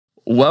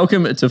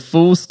Welcome to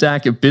Full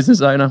Stack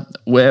Business Owner,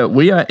 where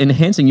we are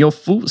enhancing your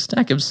full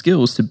stack of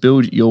skills to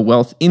build your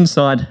wealth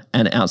inside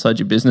and outside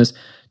your business.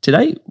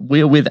 Today,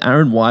 we are with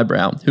Aaron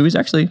Whybrow, who is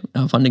actually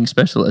our funding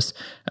specialist,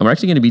 and we're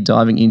actually going to be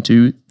diving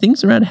into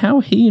things around how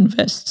he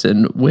invests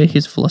and where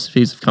his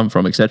philosophies have come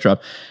from, etc.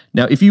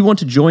 Now, if you want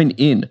to join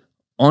in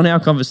on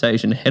our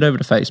conversation, head over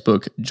to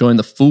Facebook, join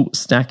the Full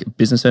Stack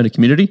Business Owner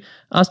community,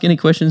 ask any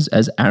questions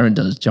as Aaron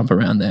does jump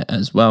around there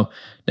as well.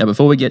 Now,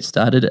 before we get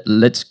started,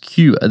 let's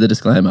cue the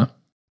disclaimer.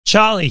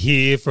 Charlie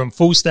here from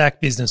Full Stack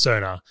Business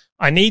Owner.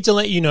 I need to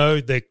let you know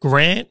that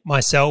Grant,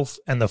 myself,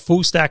 and the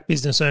Full Stack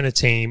Business Owner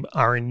team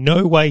are in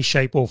no way,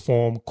 shape, or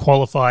form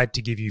qualified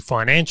to give you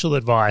financial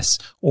advice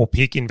or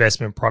pick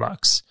investment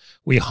products.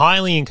 We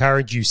highly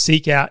encourage you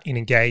seek out and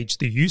engage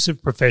the use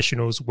of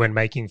professionals when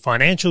making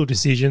financial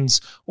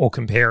decisions or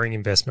comparing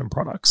investment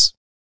products.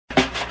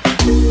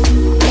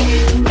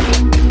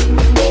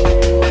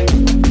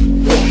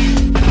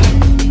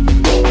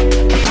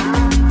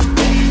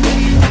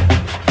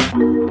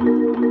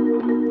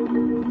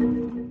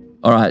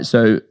 All right,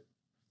 so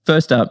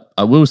first up,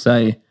 I will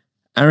say,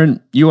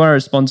 Aaron, you are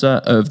a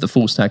sponsor of the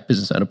Full Stack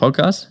Business Owner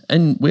podcast,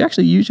 and we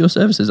actually use your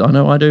services. I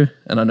know I do,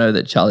 and I know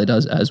that Charlie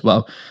does as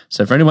well.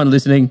 So for anyone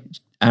listening,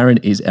 Aaron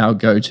is our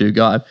go-to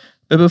guy.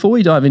 But before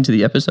we dive into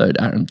the episode,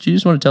 Aaron, do you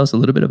just want to tell us a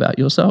little bit about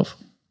yourself?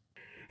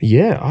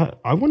 Yeah,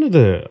 I wanted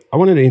to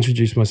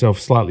introduce myself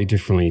slightly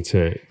differently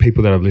to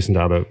people that have listened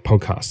to other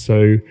podcasts.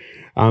 So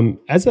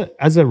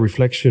as a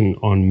reflection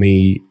on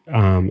me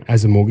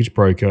as a mortgage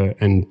broker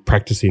and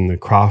practicing the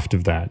craft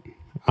of that,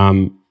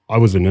 I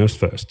was a nurse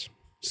first.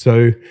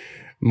 So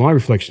my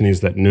reflection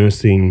is that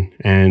nursing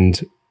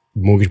and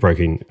mortgage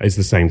broking is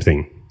the same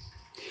thing.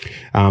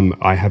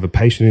 I have a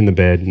patient in the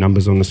bed,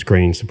 numbers on the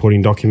screen,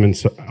 supporting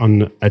documents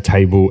on a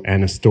table,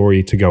 and a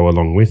story to go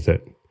along with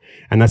it.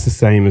 And that's the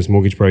same as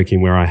mortgage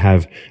broking, where I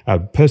have a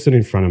person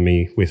in front of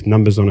me with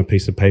numbers on a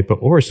piece of paper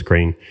or a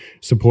screen,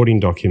 supporting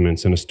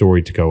documents and a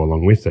story to go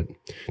along with it.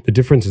 The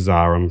differences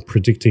are I'm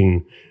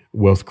predicting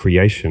wealth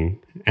creation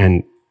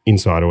and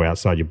inside or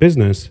outside your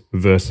business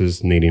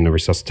versus needing a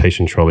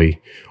resuscitation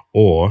trolley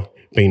or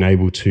being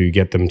able to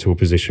get them to a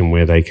position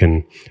where they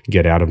can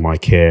get out of my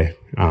care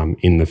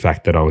in the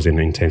fact that I was in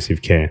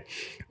intensive care.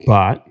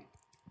 But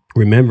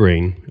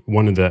remembering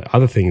one of the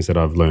other things that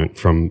I've learned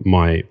from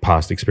my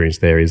past experience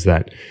there is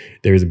that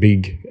there is a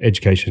big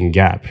education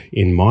gap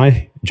in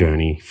my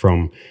journey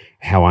from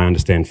how I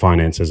understand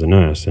finance as a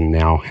nurse and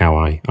now how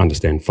I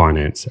understand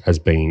finance as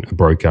being a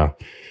broker.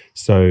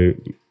 So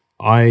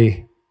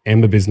I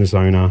am a business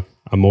owner,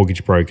 a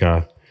mortgage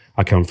broker.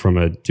 I come from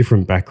a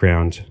different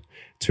background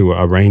to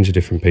a range of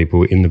different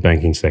people in the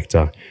banking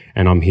sector,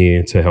 and I'm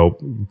here to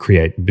help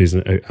create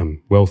business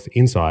wealth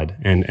inside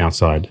and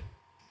outside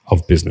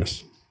of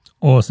business.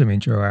 Awesome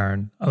intro,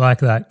 Aaron. I like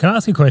that. Can I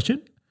ask you a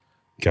question?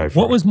 Go for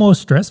it. What was more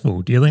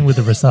stressful, dealing with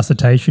a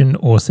resuscitation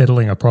or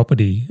settling a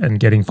property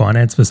and getting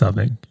finance for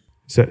something?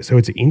 So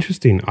it's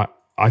interesting.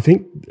 I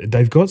think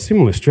they've got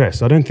similar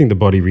stress. I don't think the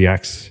body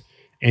reacts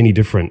any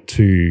different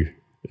to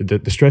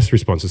the stress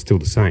response is still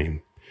the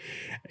same.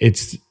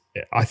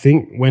 I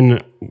think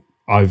when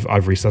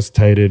I've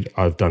resuscitated,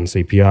 I've done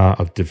CPR,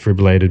 I've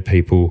defibrillated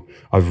people,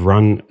 I've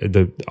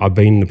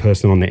been the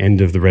person on the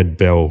end of the red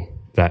bell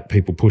that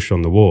people push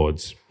on the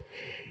wards.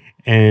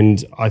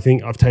 And I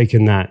think I've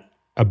taken that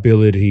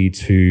ability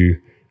to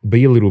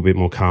be a little bit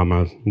more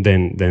calmer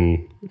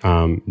than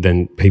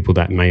people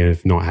that may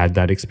have not had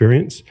that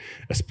experience,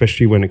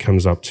 especially when it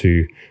comes up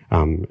to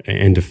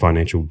end of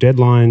financial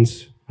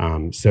deadlines,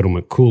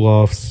 settlement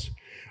cool-offs,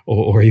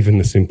 or even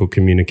the simple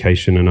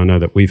communication. And I know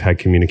that we've had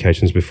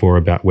communications before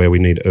about where we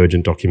need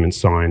urgent documents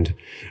signed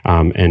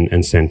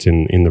and sent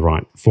in the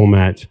right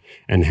format,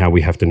 and how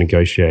we have to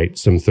negotiate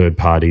some third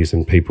parties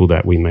and people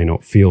that we may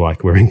not feel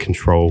like we're in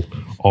control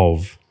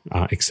of,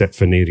 except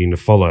for needing to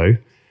follow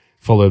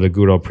the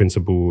good old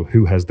principle,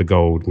 who has the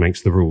gold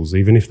makes the rules,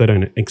 even if they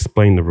don't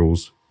explain the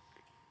rules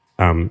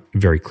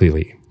very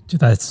clearly.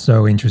 That's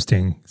so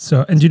interesting.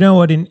 So, and you know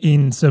what,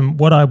 in some,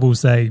 what I will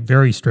say,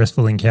 very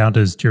stressful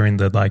encounters during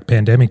the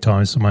pandemic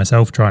times for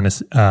myself, trying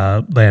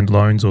to land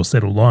loans or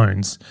settle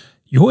loans,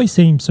 you always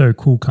seem so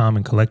cool, calm,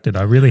 and collected.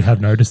 I really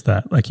have noticed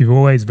that. Like, you're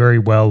always very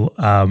well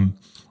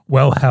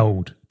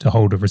held to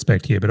hold of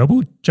respect here. But I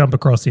will jump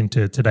across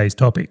into today's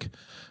topic.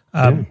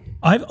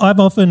 I've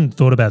often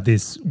thought about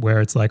this, where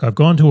it's like I've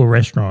gone to a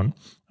restaurant,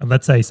 and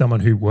let's say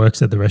someone who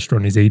works at the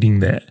restaurant is eating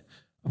there.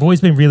 I've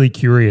always been really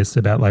curious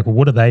about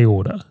what do they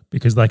order?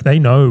 Because they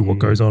know what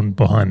goes on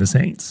behind the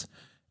scenes.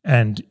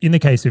 And in the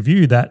case of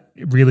you, that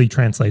really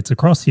translates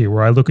across here,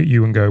 where I look at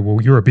you and go, well,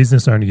 you're a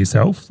business owner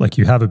yourself,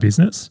 you have a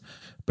business,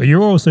 but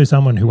you're also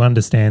someone who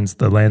understands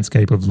the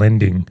landscape of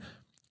lending,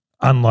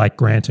 unlike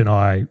Grant and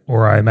I,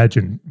 or I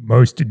imagine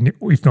most,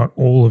 if not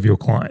all of your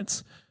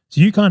clients. So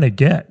you kind of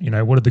get,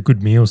 what are the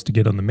good meals to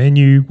get on the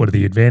menu? What are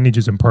the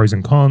advantages and pros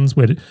and cons?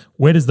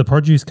 Where does the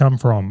produce come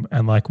from?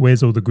 And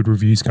where's all the good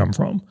reviews come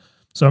from?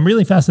 So I'm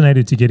really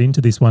fascinated to get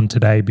into this one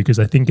today, because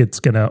I think it's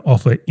going to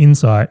offer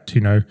insight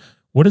to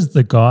what does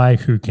the guy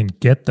who can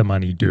get the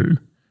money do,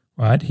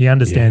 right? He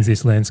understands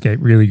this landscape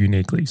really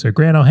uniquely. So,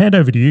 Grant, I'll hand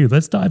over to you.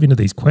 Let's dive into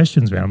these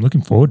questions, man. I'm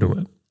looking forward to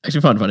it.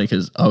 Actually, find it funny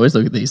because I always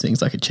look at these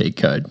things like a cheat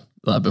code.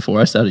 Like before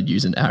I started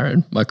using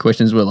Aaron, my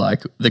questions were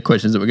like the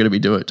questions that we're going to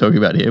be talking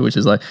about here, which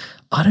is like,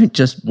 I don't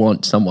just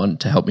want someone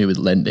to help me with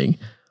lending.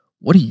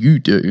 What do you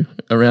do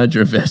around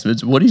your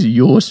investments? What is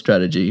your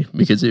strategy?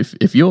 Because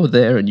if you're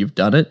there and you've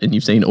done it and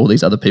you've seen all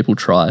these other people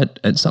try it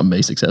and some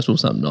be successful,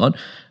 some not,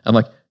 I'm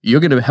like,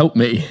 you're going to help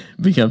me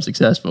become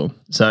successful.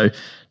 So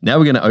now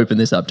we're going to open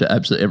this up to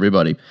absolutely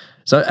everybody.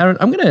 So Aaron,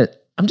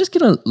 I'm just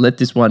going to let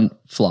this one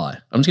fly.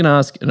 I'm just going to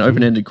ask an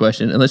open-ended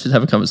question and let's just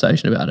have a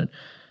conversation about it.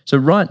 So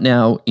right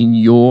now in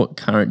your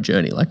current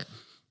journey, like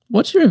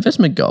what's your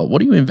investment goal? What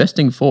are you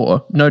investing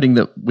for? Noting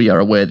that we are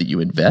aware that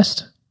you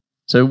invest.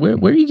 So where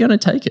are you going to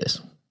take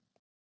us?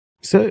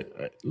 So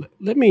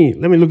let me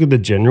look at the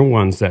general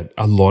ones that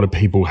a lot of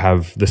people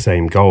have the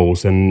same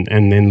goals, and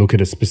then look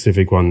at a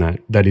specific one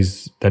that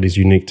is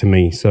unique to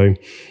me. So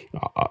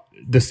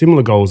the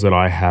similar goals that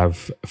I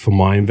have for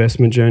my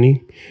investment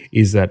journey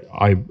is that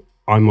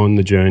I'm on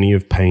the journey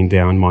of paying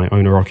down my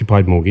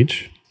owner-occupied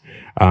mortgage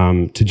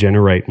to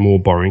generate more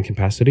borrowing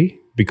capacity,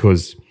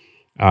 because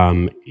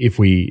if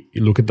we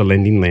look at the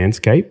lending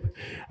landscape,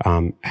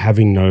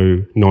 having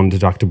no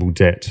non-deductible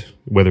debt,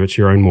 whether it's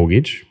your own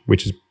mortgage,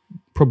 which is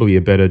probably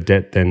a better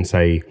debt than,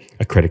 say,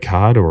 a credit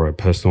card or a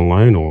personal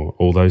loan or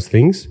all those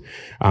things,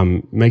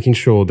 making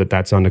sure that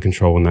that's under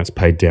control and that's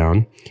paid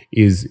down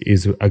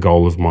is a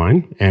goal of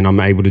mine. And I'm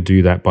able to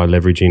do that by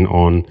leveraging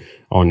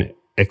on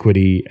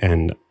equity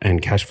and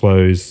cash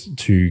flows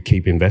to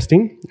keep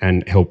investing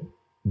and help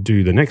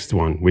do the next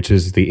one, which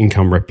is the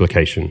income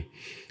replication.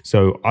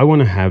 So I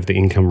want to have the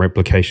income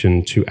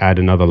replication to add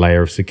another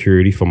layer of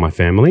security for my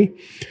family.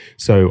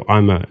 So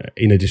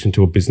in addition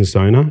to a business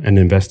owner, an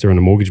investor, and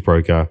a mortgage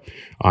broker,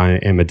 I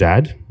am a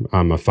dad.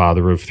 I'm a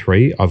father of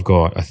 3. I've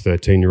got a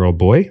 13-year-old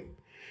boy,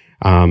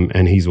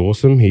 and he's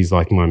awesome. He's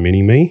like my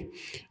mini-me,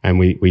 and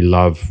we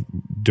love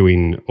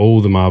doing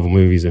all the Marvel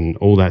movies and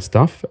all that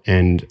stuff.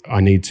 And I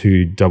need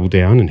to double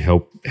down and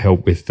help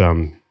with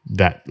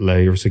that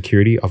layer of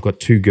security. I've got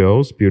 2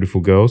 girls,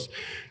 beautiful girls,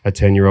 a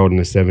 10-year-old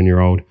and a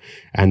 7-year-old.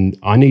 And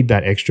I need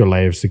that extra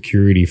layer of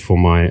security for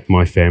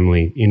my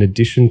family. In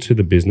addition to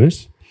the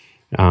business,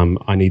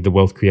 I need the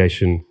wealth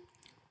creation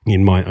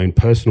in my own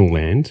personal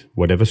land,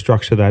 whatever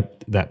structure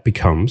that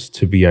becomes,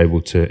 to be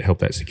able to help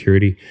that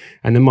security.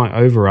 And then my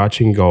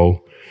overarching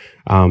goal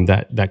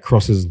that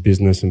crosses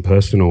business and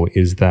personal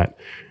is that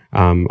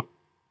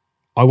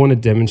I want to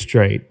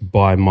demonstrate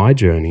by my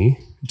journey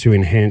to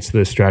enhance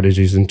the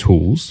strategies and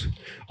tools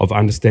of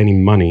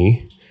understanding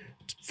money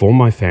for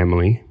my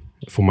family,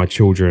 for my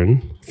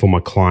children, for my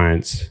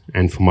clients,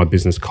 and for my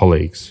business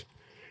colleagues.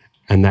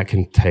 And that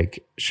can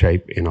take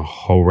shape in a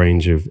whole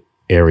range of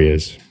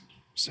areas.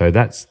 So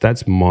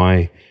that's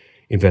my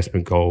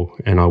investment goal.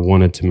 And I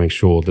wanted to make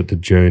sure that the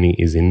journey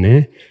is in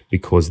there,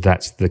 because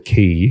that's the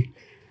key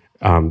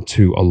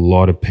to a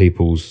lot of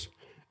people's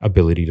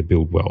ability to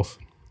build wealth.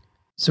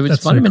 So it's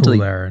That's fundamentally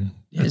so cool, Aaron.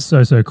 It's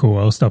so cool.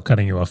 I'll stop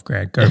cutting you off,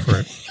 Greg. Go for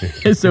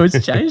it. So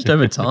it's changed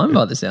over time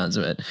by the sounds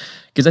of it.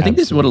 Because I think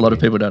this is what a lot of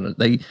people don't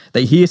know.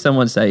 They hear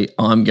someone say,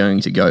 I'm going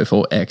to go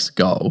for X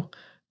goal,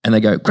 and they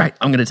go, great,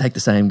 I'm going to take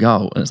the same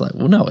goal. And it's like,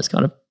 well, no, it's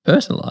kind of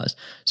personalized.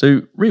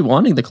 So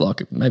rewinding the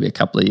clock, maybe a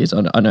couple of years,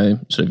 I know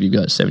sort of you've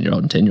got a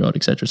 7-year-old and 10-year-old,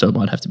 et cetera, so it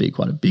might have to be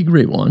quite a big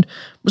rewind.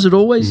 Was it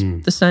always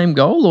the same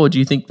goal, or do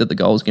you think that the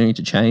goal is going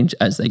to change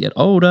as they get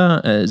older,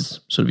 as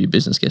sort of your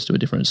business gets to a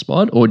different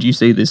spot, or do you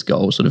see this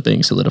goal sort of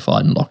being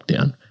solidified and locked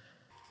down?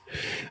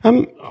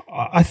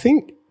 I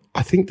think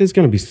there's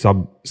going to be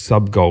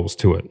sub goals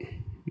to it.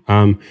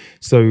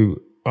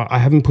 So I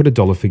haven't put a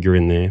dollar figure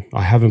in there.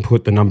 I haven't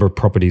put the number of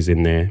properties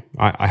in there.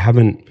 I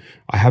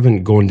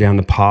haven't gone down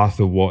the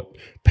path of what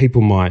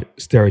people might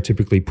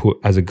stereotypically put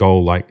as a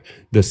goal, like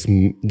the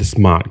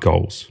SMART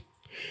goals.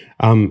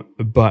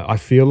 But I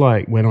feel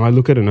like when I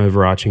look at an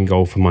overarching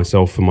goal for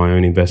myself, for my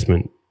own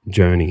investment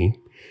journey,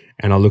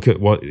 and I look at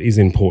what is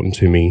important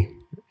to me,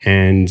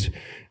 and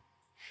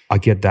I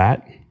get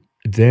that,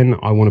 then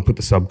I want to put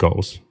the sub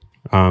goals.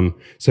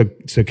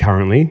 So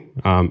currently,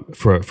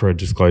 for a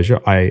disclosure,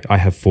 I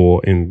have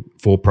 4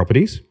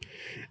 properties,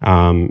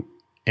 and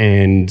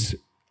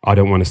I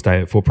don't want to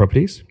stay at 4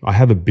 properties. I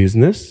have a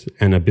business,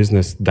 and a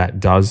business that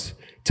does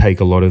take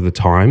a lot of the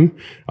time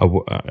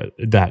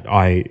that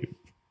I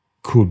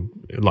could,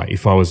 like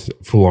if I was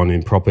full on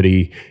in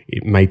property,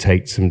 it may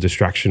take some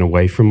distraction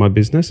away from my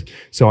business.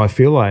 So I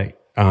feel like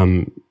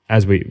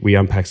as we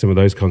unpack some of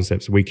those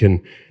concepts, we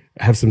can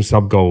have some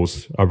sub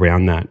goals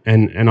around that,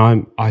 and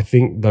I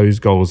think those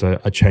goals are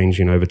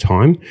changing over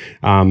time.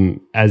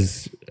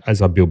 As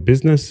I build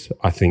business,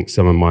 I think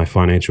some of my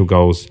financial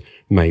goals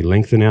may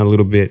lengthen out a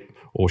little bit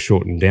or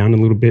shorten down a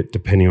little bit,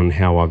 depending on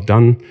how I've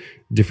done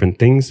different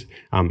things.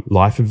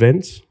 Life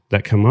events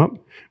that come up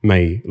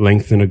may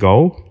lengthen a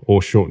goal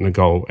or shorten a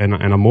goal, and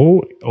I'm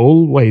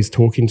always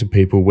talking to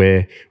people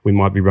where we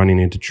might be running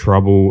into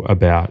trouble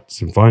about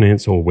some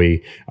finance, or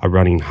we are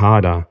running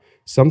harder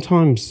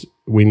sometimes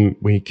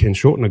we can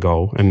shorten a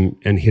goal and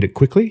hit it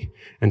quickly,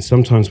 and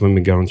sometimes when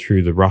we're going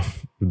through the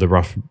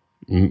rough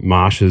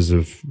marshes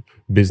of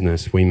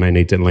business, we may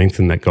need to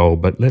lengthen that goal.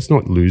 But let's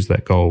not lose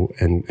that goal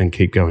and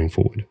keep going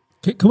forward.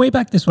 Can we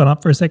back this one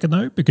up for a second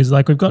though? Because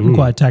like we've gotten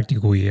quite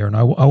tactical here, and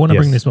I want to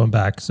bring this one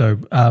back. So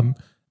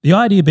the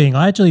idea being,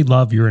 I actually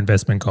love your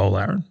investment goal,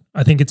 Aaron.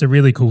 I think it's a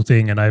really cool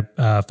thing. And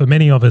for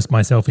many of us,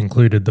 myself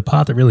included, the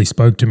part that really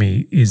spoke to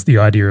me is the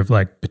idea of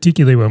like,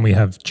 particularly when we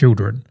have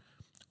children,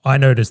 I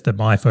noticed that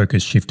my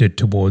focus shifted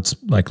towards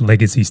like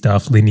legacy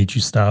stuff,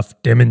 lineage stuff,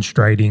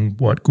 demonstrating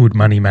what good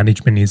money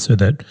management is so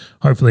that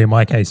hopefully in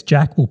my case,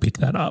 Jack will pick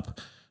that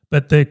up.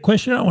 But the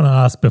question I want to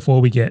ask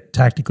before we get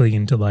tactically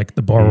into like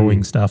the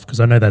borrowing stuff, because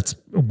I know that's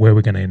where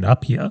we're going to end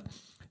up here.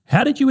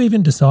 How did you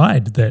even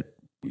decide that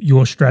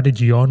your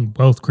strategy on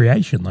wealth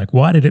creation? Like,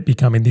 why did it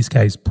become, in this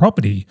case,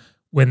 property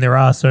when there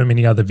are so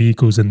many other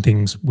vehicles and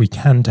things we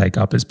can take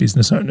up as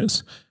business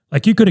owners?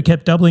 Like, you could have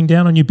kept doubling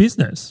down on your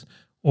business,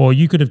 or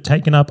you could have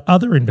taken up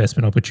other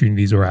investment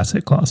opportunities or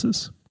asset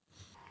classes.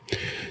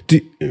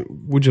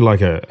 Would you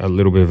like a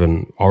little bit of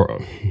an...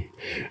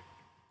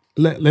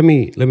 Let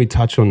me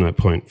touch on that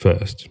point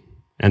first,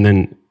 and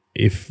then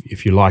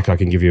if you like, I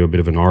can give you a bit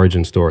of an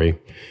origin story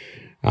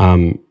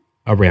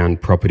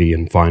around property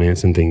and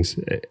finance and things.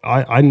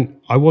 I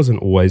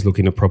wasn't always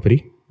looking at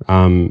property.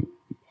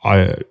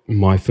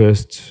 My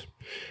first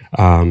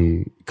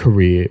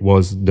career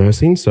was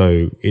nursing,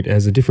 so it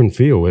has a different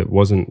feel. It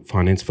wasn't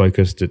finance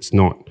focused. It's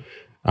not.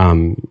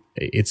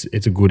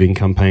 It's a good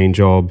income paying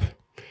job.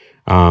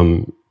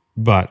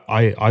 But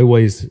I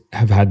always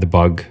have had the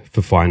bug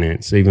for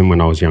finance, even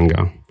when I was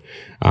younger.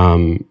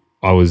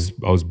 I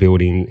was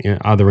building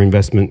other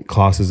investment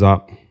classes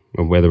up,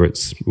 whether it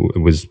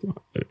was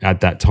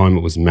at that time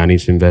it was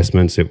managed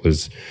investments, it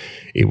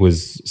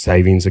was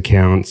savings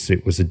accounts,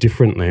 it was a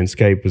different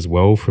landscape as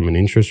well from an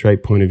interest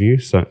rate point of view.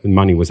 So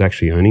money was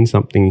actually earning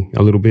something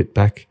a little bit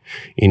back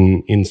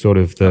in sort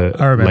of the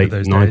late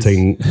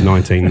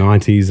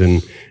 1990s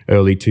and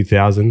early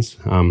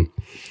 2000s.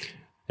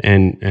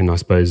 And I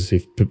suppose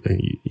if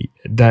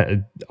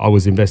that I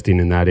was investing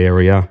in that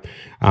area,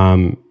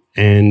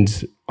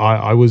 and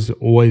I was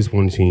always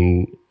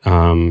wanting.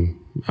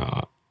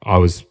 I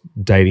was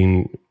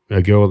dating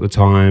a girl at the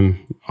time.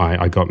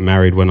 I got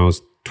married when I was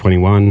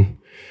 21,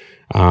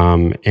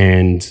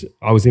 and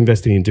I was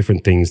investing in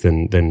different things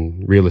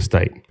than real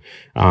estate.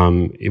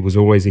 It was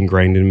always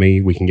ingrained in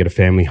me. We can get a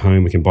family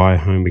home, we can buy a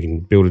home, we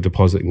can build a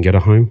deposit and get a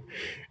home.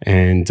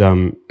 And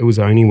it was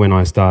only when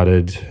I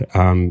started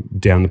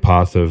down the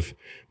path of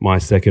my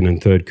second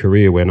and third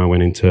career, when I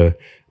went into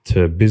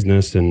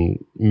business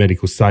and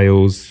medical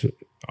sales.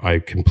 I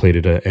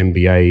completed an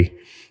MBA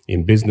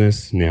in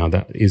business. Now,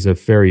 that is a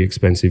very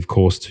expensive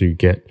course to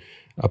get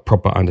a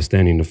proper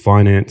understanding of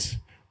finance,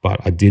 but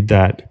I did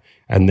that.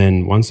 And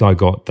then once I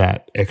got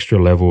that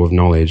extra level of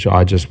knowledge,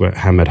 I just went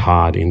hammered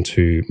hard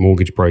into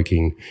mortgage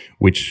broking,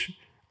 which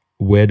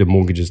where do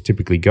mortgages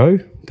typically go?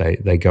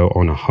 They go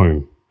on a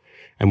home.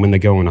 And when they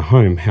go on a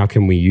home, how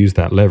can we use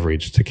that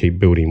leverage to keep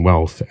building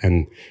wealth?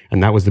 And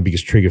that was the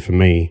biggest trigger for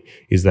me,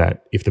 is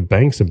that if the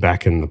banks are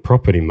back in the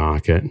property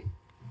market,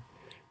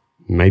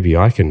 maybe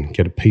I can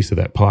get a piece of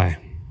that pie.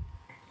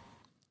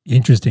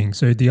 Interesting.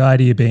 So the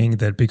idea being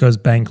that because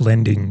bank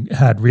lending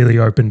had really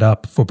opened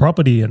up for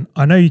property, and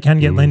I know you can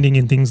get lending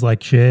in things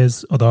like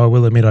shares, although I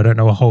will admit I don't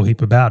know a whole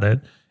heap about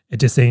it. It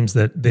just seems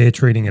that they're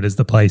treating it as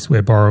the place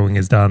where borrowing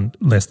is done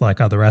less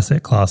like other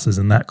asset classes,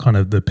 and that kind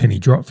of the penny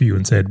dropped for you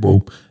and said,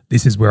 well,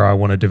 this is where I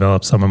want to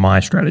develop some of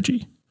my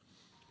strategy.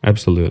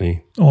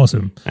 Absolutely.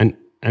 Awesome.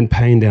 And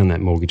paying down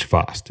that mortgage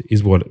fast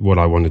is what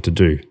I wanted to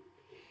do.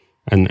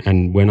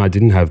 And when I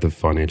didn't have the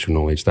financial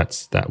knowledge,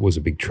 that was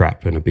a big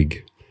trap and a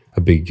big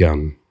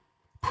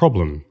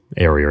problem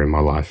area in my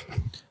life.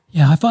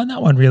 Yeah, I find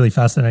that one really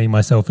fascinating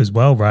myself as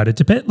well, right? It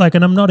depends,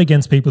 and I'm not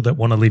against people that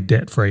want to live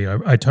debt-free.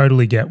 I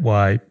totally get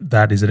why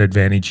that is an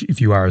advantage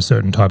if you are a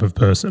certain type of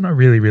person. I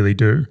really, really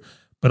do.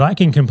 But I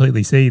can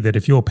completely see that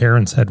if your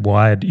parents had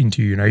wired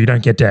into you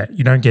don't get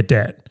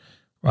debt,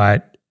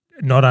 right?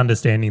 Not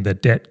understanding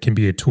that debt can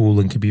be a tool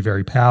and can be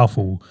very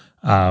powerful,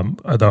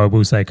 although I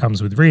will say it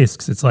comes with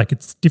risks. It's like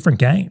it's different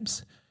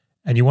games.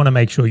 And you want to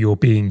make sure you're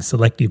being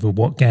selective of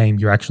what game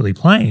you're actually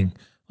playing.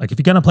 Like if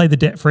you're going to play the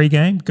debt-free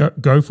game,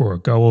 go for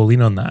it. Go all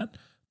in on that.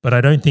 But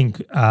I don't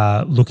think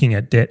looking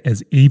at debt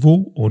as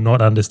evil or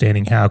not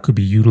understanding how it could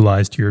be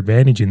utilized to your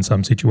advantage in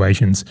some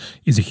situations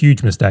is a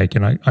huge mistake.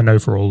 And I know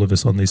for all of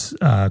us on this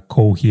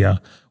call here,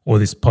 or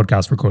this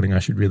podcast recording, I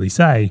should really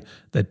say,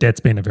 that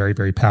debt's been a very,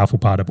 very powerful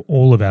part of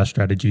all of our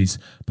strategies,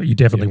 but you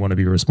definitely want to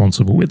be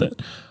responsible with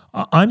it.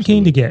 I'm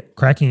keen to get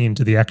cracking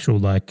into the actual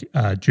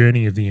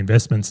journey of the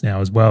investments now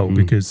as well,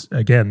 because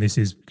again, this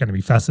is going to be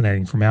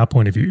fascinating from our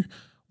point of view.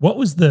 What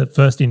was the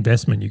first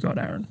investment you got,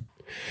 Aaron?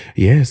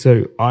 Yeah,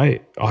 so I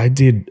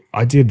did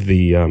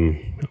the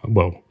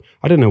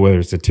I don't know whether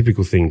it's a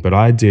typical thing, but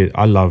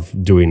I love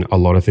doing a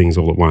lot of things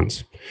all at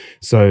once.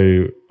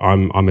 So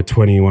I'm a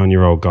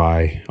 21-year-old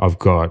guy.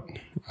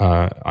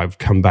 I've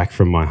come back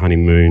from my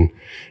honeymoon.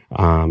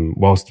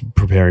 Whilst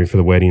preparing for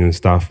the wedding and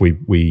stuff,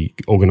 we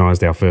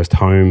organised our first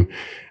home,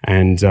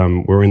 and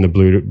we're in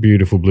the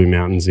beautiful Blue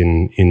Mountains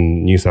in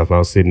New South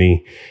Wales,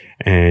 Sydney.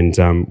 And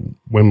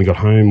when we got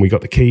home, we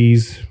got the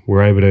keys.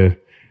 We're able to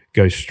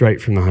go straight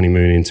from the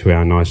honeymoon into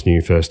our nice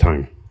new first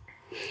home.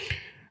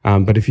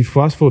 But if you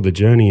fast forward the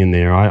journey in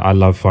there, I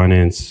love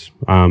finance.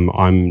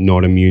 I'm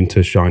not immune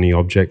to shiny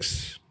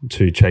objects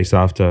to chase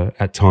after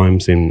at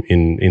times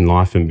in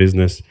life and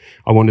business.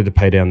 I wanted to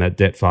pay down that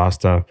debt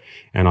faster,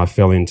 and I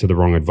fell into the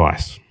wrong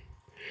advice.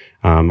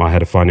 I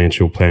had a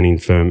financial planning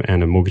firm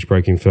and a mortgage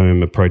broking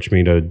firm approach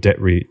me to debt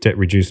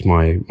reduce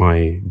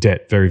my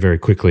debt very, very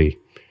quickly.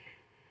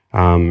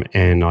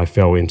 And I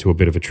fell into a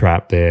bit of a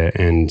trap there,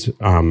 and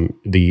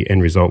the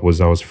end result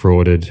was I was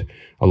frauded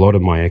a lot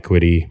of my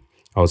equity.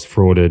 I was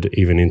frauded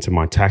even into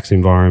my tax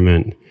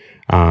environment.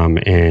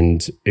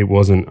 And it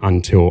wasn't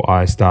until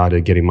I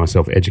started getting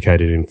myself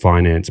educated in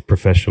finance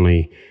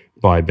professionally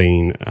by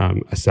being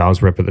a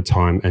sales rep at the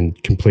time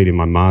and completing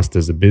my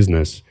master's of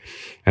business.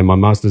 And my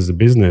master's of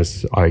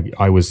business,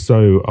 I was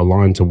so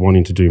aligned to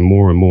wanting to do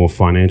more and more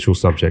financial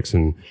subjects.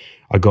 And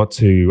I got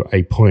to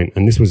a point,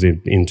 and this was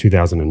in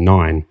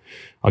 2009,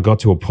 I got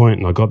to a point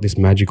and I got this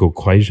magical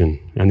equation.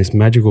 And this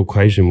magical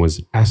equation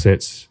was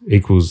assets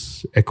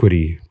equals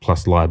equity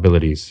plus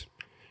liabilities.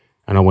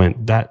 And I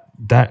went, that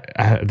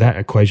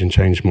equation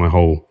changed my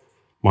whole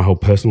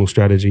personal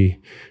strategy,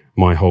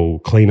 my whole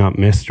cleanup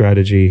mess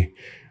strategy,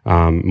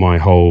 my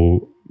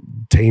whole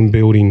team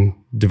building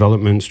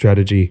development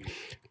strategy.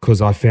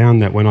 Because I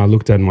found that when I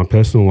looked at my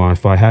personal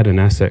life, I had an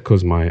asset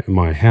because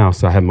my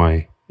house,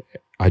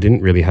 I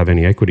didn't really have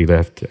any equity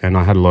left, and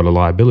I had a lot of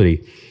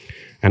liability.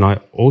 And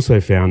I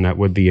also found that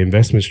with the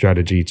investment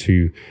strategy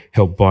to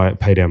help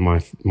pay down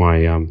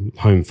my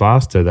home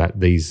faster that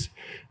these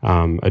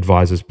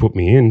advisors put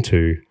me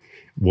into,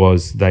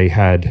 was they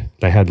had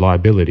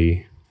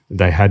liability,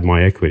 they had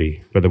my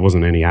equity, but there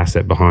wasn't any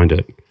asset behind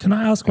it. Can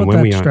I ask what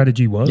that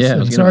strategy was? Yeah,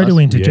 I'm sorry to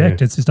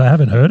interject. Yeah. It's just I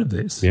haven't heard of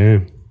this. Yeah.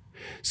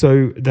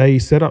 So they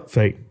set up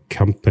fake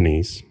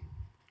companies,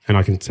 and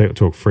I can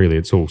talk freely.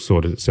 It's all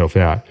sorted itself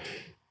out.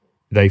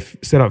 They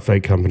set up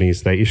fake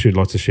companies. They issued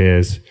lots of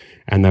shares,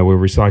 and they were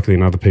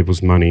recycling other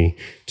people's money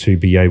to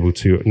be able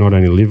to not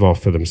only live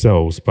off for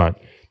themselves,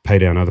 but pay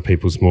down other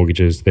people's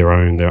mortgages,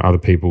 their other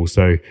people.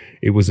 So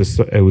it was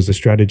a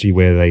strategy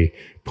where they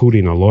pulled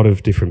in a lot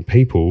of different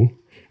people,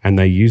 and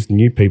they used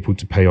new people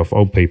to pay off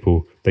old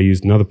people. They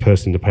used another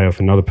person to pay off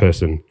another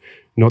person.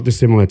 Not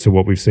dissimilar to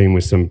what we've seen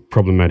with some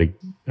problematic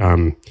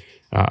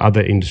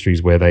other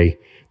industries where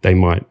they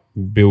might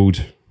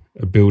build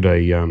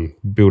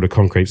a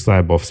concrete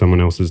slab off someone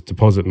else's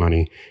deposit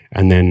money,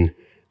 and then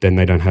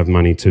they don't have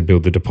money to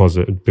build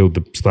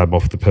the slab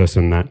off the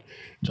person that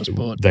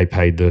they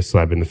paid the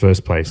slab in the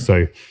first place.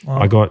 So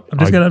I'm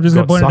just going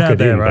to point it out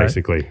there, right?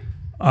 Basically,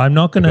 I'm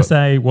not going to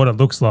say what it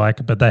looks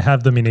like, but they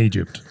have them in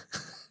Egypt.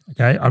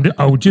 Okay,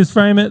 I will just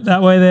frame it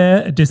that way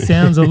there. It just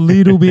sounds a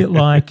little bit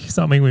like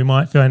something we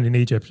might find in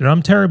Egypt. And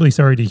I'm terribly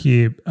sorry to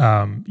hear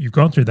you've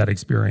gone through that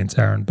experience,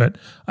 Aaron. But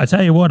I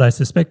tell you what, I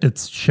suspect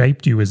it's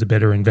shaped you as a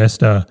better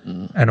investor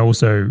and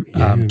also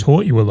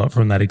taught you a lot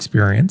from that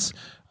experience.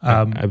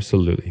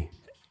 Absolutely.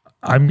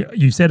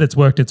 You said it's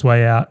worked its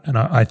way out, and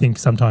I think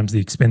sometimes the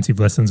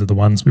expensive lessons are the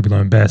ones we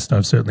learn best.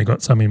 I've certainly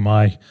got some in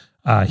my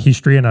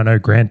history, and I know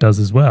Grant does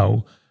as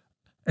well.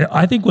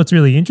 I think what's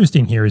really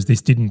interesting here is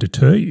this didn't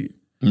deter you.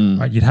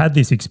 Right? You'd had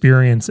this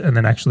experience and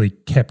then actually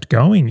kept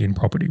going in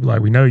property.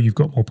 Like we know you've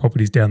got more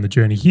properties down the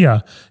journey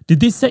here.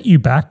 Did this set you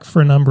back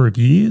for a number of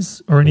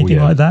years or anything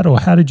like that? Or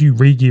how did you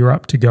re-gear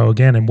up to go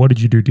again, and what did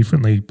you do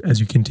differently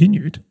as you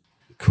continued?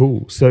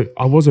 Cool. So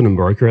I wasn't a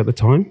broker at the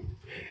time,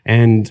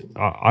 and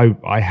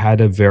I had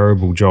a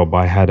variable job.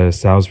 I had a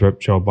sales rep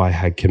job. I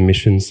had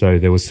commission. So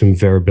there was some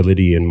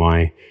variability in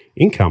my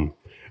income,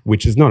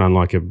 which is not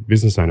unlike a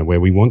business owner where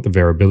we want the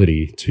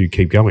variability to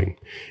keep going.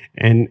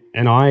 And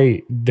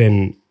I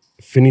then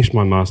finished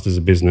my master's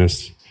of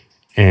business,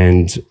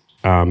 and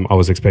I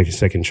was expecting a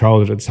second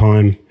child at the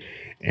time,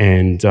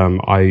 and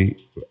I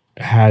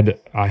had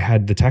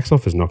the tax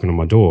office knocking on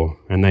my door,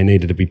 and they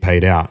needed to be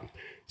paid out.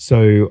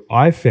 So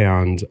I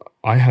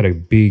had a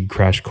big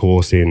crash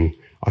course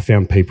I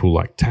found people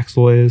like tax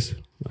lawyers.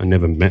 I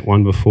never met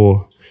one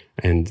before.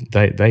 And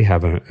they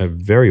have a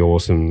very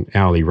awesome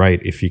hourly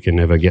rate if you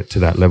can ever get to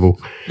that level.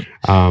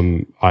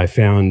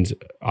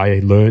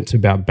 I learnt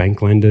about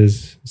bank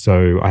lenders,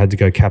 so I had to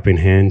go cap in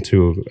hand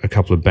to a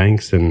couple of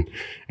banks, and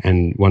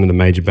one of the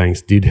major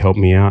banks did help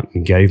me out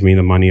and gave me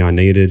the money I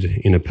needed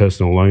in a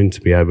personal loan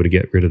to be able to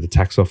get rid of the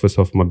tax office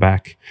off my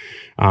back.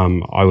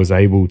 I was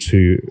able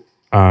to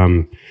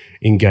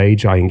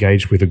engage. I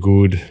engaged with a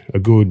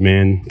good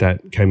man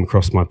that came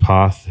across my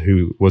path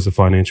who was a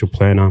financial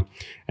planner,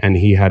 and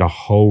he had a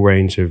whole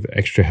range of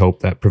extra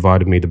help that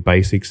provided me the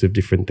basics of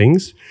different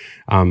things.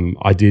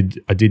 I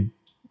did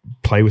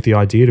play with the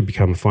idea to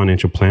become a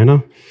financial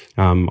planner.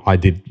 I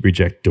did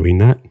reject doing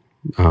that.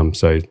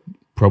 So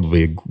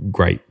probably a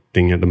great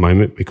thing at the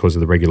moment because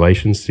of the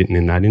regulations sitting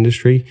in that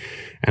industry.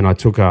 And I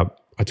took up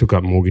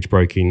mortgage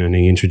broking, and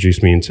he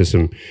introduced me into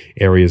some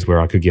areas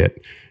where I could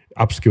get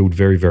upskilled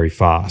very, very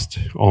fast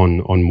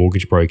on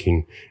mortgage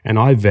broking. And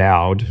I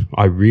vowed,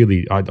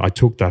 I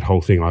took that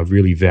whole thing. I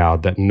really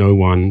vowed that no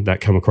one that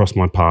come across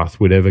my path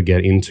would ever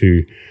get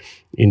into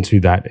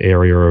that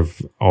area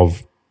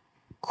of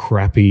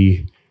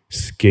crappy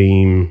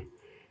scheme,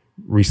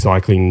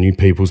 recycling new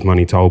people's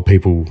money to old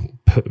people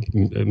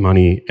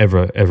money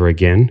ever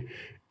again.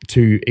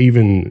 To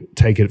even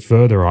take it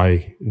further,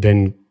 I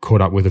then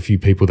caught up with a few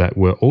people that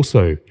were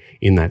also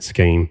in that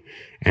scheme,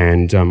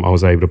 and I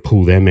was able to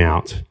pull them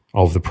out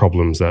of the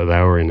problems that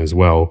they were in as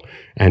well.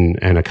 And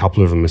a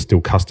couple of them are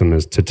still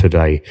customers to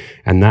today.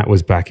 And that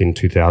was back in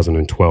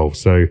 2012.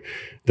 So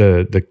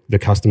the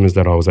customers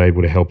that I was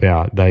able to help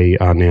out, they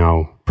are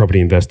now property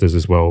investors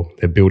as well.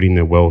 They're building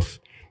their wealth.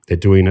 They're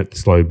doing it the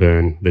slow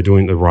burn. They're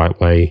doing it the right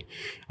way.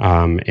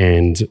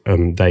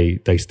 And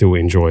they still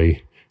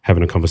enjoy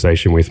having a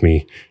conversation with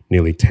me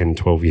nearly 10,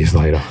 12 years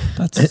later.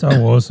 That's so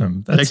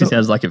awesome. That actually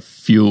sounds like it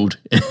fueled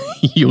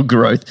your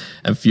growth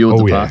and fueled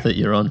the path that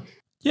you're on.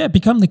 Yeah,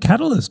 become the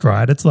catalyst,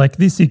 right? It's like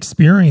this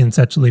experience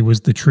actually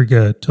was the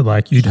trigger to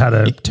like you'd had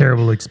a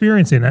terrible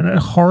experience in, and it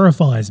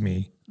horrifies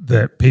me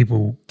that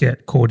people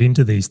get caught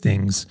into these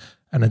things.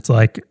 And it's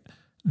like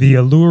the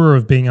allure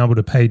of being able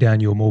to pay down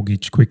your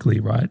mortgage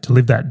quickly, right? To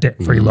live that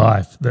debt-free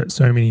life that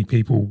so many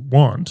people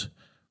want,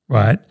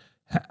 right?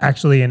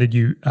 Actually ended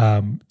you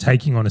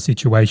taking on a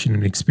situation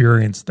and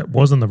experience that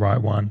wasn't the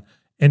right one,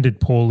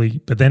 ended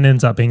poorly, but then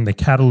ends up being the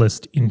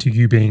catalyst into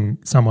you being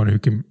someone who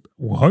can,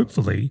 well,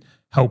 hopefully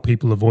help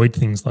people avoid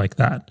things like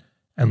that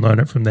and learn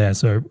it from there.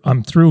 So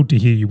I'm thrilled to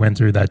hear you went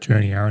through that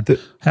journey, Aaron.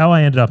 How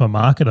I ended up a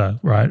marketer,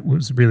 right, what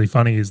was really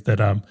funny is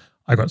that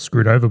I got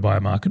screwed over by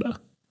a marketer.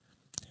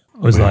 I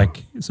was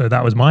like, so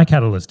that was my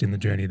catalyst in the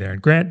journey there.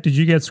 And Grant, did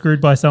you get screwed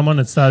by someone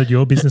that started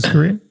your business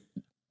career?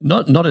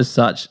 Not as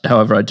such.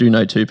 However, I do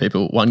know two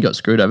people. One got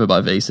screwed over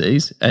by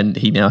VCs, and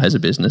he now has a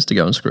business to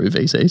go and screw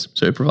VCs.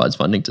 So he provides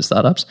funding to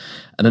startups.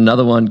 And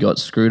another one got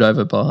screwed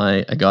over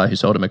by a guy who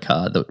sold him a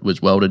car that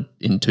was welded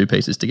in two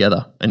pieces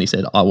together. And he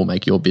said, I will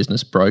make your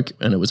business broke.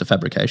 And it was a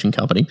fabrication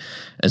company.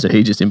 And so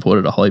he just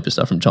imported a whole heap of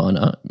stuff from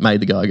China,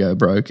 made the guy go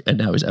broke, and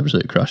now he's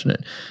absolutely crushing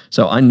it.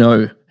 So I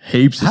know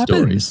heaps of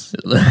stories.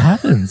 It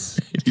happens.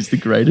 It is the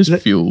greatest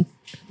fuel.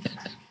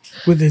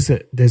 Well, there's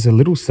a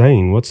little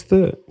saying. What's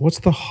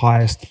the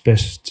highest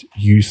best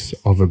use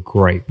of a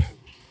grape?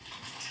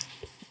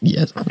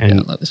 Yes, I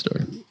like the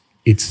story.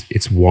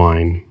 It's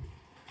wine.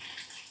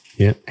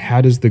 Yeah.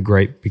 How does the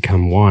grape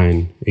become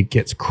wine? It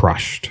gets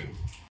crushed.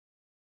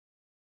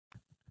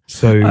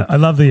 So I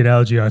love the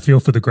analogy. I feel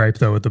for the grape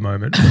though at the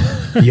moment.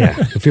 Yeah,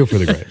 I feel for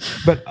the grape.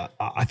 But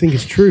I think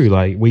it's true.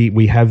 Like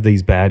we have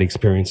these bad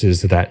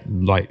experiences that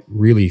like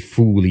really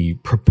fully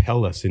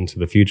propel us into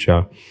the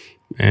future.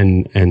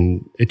 And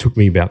it took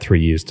me about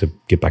 3 years to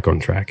get back on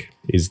track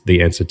is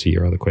the answer to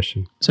your other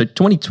question. So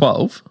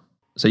 2012,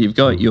 so you've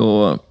got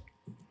your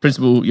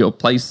principal, your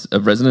place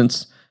of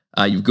residence.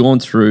 You've gone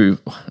through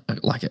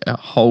like a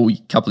whole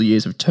couple of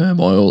years of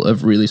turmoil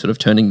of really sort of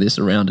turning this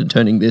around and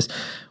turning this,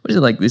 what is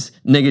it, like this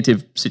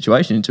negative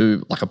situation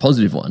into like a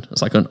positive one.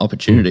 It's like an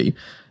opportunity.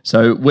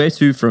 So where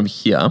to from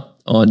here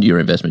on your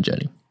investment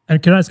journey?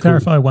 And can I just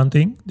clarify one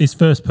thing? This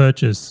first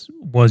purchase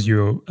was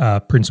your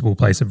principal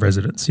place of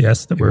residence,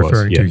 yes, that we're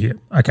referring to here.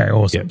 Okay,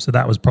 awesome. So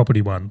that was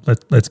property one.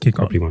 Let's kick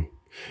on. Property one.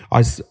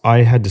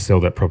 I had to sell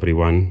that property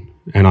one,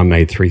 and I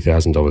made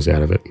 $3,000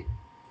 out of it.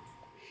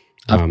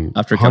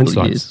 After a couple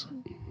of years.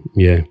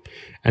 Yeah.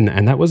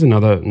 And that was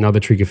another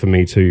trigger for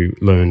me to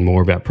learn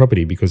more about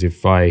property, because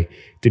if I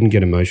didn't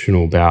get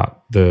emotional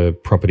about the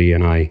property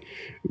and I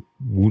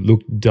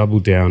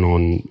doubled down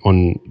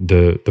on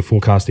the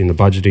forecasting, the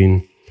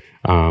budgeting,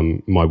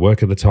 my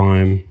work at the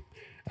time,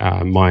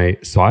 my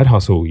side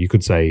hustle, you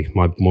could say,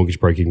 my mortgage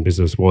broking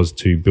business was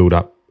to build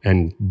up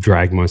and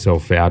drag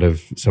myself out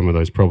of some of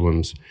those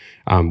problems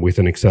with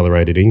an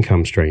accelerated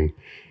income stream.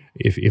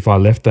 If I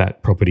left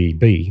that property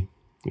be,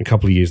 a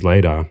couple of years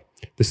later,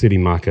 the city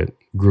market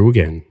grew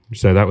again.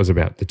 So that was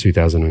about the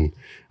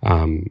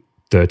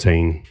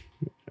 2013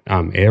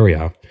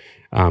 area.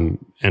 And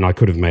I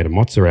could have made a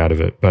mozza out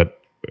of it. But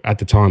at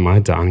the time, I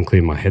had to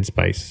unclear my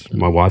headspace,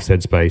 my wife's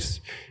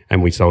headspace,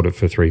 and we sold it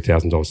for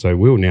 $3,000. So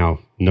we were now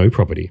no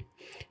property.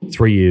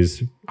 3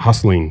 years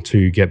hustling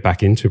to get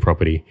back into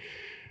property.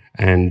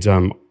 And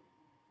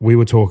we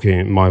were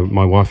talking, my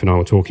wife and I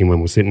were talking when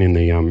we were sitting in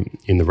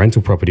the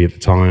rental property at the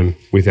time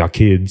with our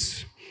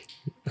kids,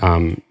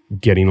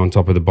 getting on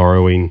top of the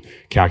borrowing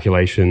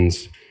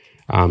calculations,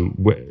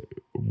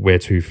 where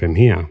to from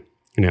here.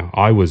 Now,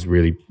 I was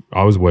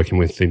working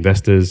with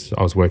investors,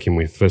 I was working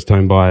with first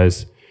home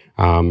buyers,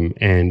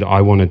 and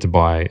I wanted to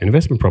buy an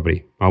investment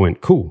property. I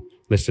went, cool,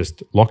 let's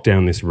just lock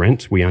down this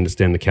rent. We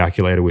understand the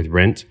calculator with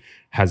rent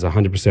has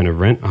 100% of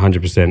rent,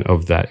 100%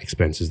 of that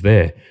expense is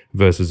there,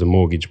 versus a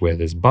mortgage where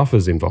there's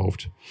buffers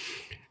involved.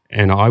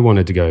 and I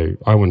wanted to go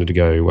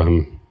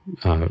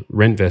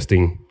rent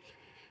vesting,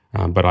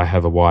 but I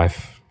have a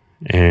wife,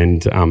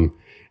 and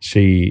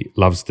she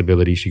loves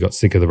stability. She got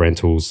sick of the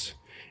rentals,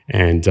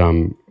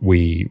 and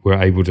we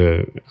were able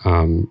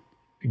to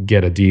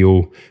get a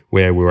deal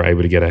where we were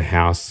able to get a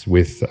house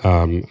with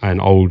an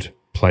old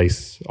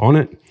place on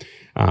it.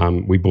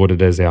 We bought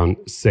it as our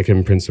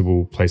second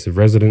principal place of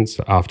residence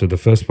after the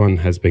first one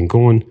has been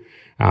gone.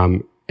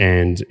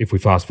 And if we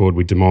fast forward,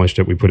 we demolished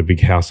it. We put a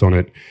big house on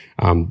it.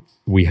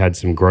 We had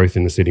some growth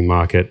in the city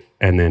market.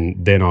 And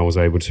then I was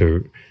able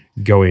to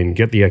go in,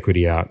 get the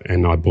equity out,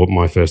 and I bought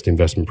my first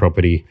investment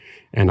property.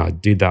 And I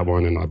did that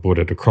one, and I bought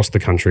it across the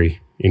country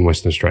in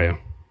Western Australia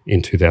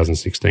in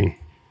 2016.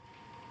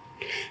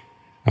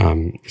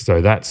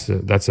 So that's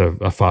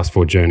a fast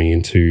forward journey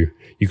into,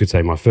 you could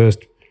say, my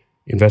first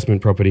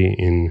investment property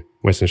in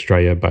Western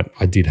Australia, but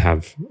I did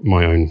have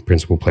my own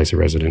principal place of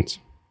residence.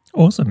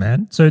 Awesome,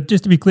 man. So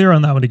just to be clear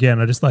on that one again,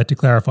 I just like to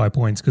clarify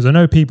points because I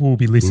know people will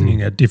be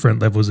listening at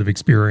different levels of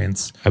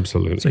experience.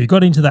 Absolutely. So you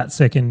got into that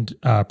second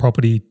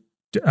property,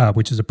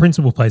 which is a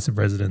principal place of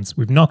residence.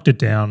 We've knocked it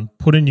down,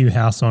 put a new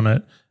house on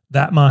it.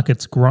 That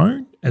market's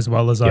grown, as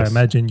well as I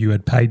imagine you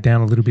had paid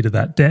down a little bit of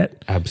that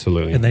debt.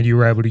 Absolutely. And then you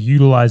were able to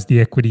utilize the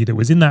equity that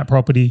was in that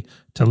property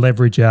to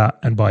leverage out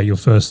and buy your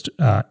first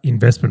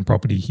investment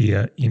property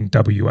here in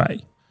WA.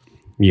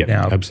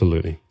 Yeah,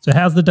 absolutely. So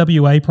how's the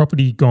WA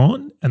property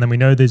gone? And then we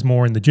know there's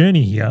more in the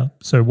journey here.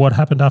 So what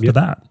happened after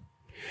that?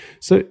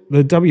 So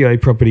the WA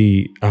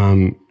property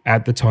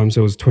at the time,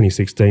 so it was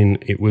 2016,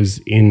 it was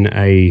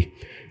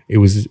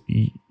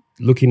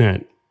looking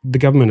at, the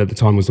government at the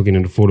time was looking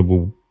at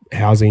affordable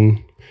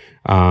housing,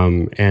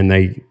 and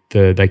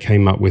they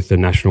came up with the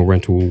National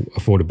Rental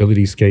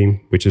Affordability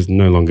Scheme, which is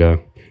no longer,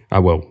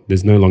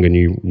 there's no longer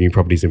new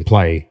properties in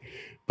play,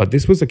 but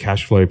this was a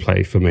cash flow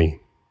play for me.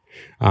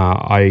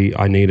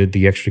 I needed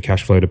the extra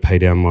cash flow to pay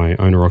down my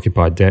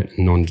owner-occupied debt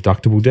and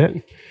non-deductible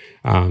debt.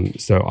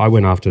 So I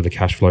went after the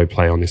cash flow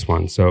play on this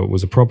one. So it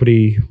was a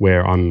property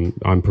where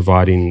I'm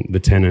providing the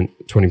tenant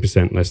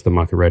 20% less than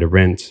market rate of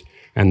rent,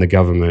 and the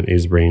government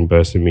is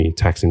reimbursing me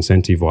tax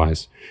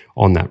incentive-wise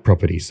on that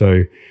property.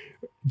 So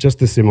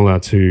just as similar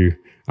to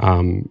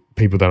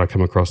people that I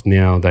come across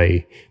now,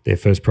 their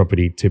first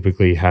property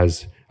typically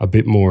has a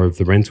bit more of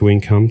the rental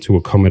income to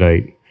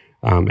accommodate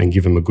and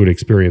give them a good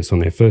experience on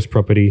their first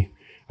property.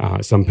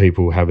 Some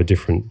people have a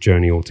different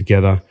journey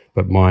altogether,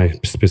 but my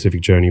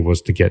specific journey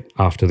was to get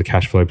after the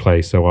cash flow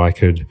play so I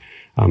could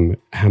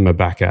hammer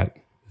back at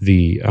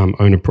the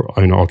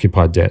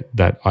owner-occupied debt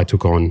that I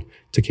took on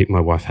to keep my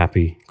wife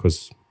happy,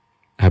 because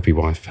happy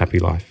wife, happy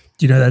life.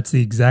 Do you know that's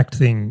the exact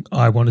thing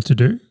I wanted to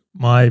do?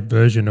 My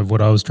version of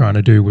what I was trying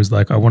to do was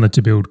I wanted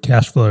to build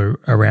cash flow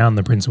around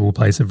the principal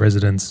place of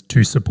residence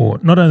to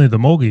support not only the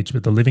mortgage,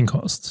 but the living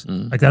costs.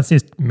 That's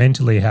just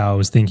mentally how I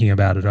was thinking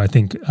about it. I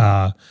think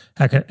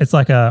it's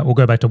we'll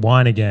go back to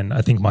wine again.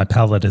 I think my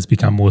palate has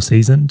become more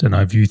seasoned and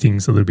I view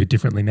things a little bit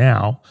differently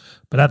now.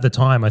 But at the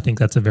time, I think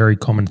that's a very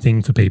common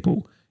thing for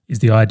people, is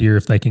the idea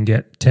if they can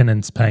get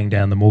tenants paying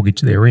down the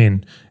mortgage they're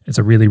in, it's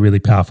a really, really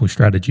powerful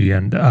strategy.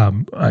 And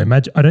I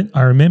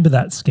remember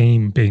that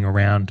scheme being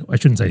around. I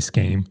shouldn't say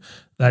scheme,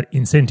 that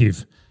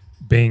incentive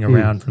being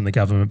around from the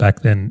government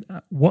back then.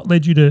 What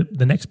led you to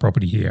the next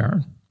property here,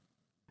 Aaron?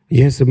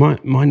 Yeah, so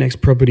my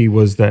next property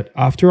was that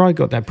after I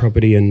got that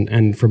property,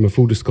 and from a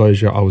full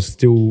disclosure, I was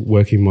still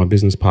working my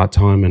business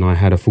part-time and I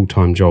had a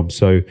full-time job.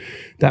 So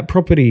that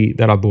property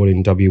that I bought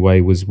in WA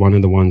was one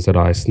of the ones that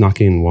I snuck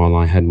in while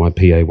I had my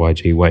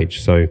PAYG wage.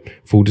 So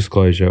full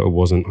disclosure, it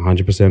wasn't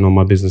 100% on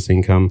my business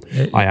income.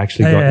 I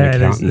actually got an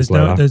accountant's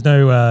letter. There's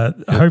no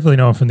hopefully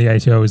no one from the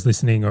ATO is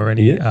listening or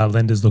any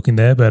lenders looking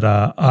there, but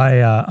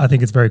I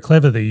think it's very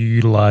clever that you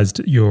utilised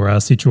your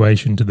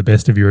situation to the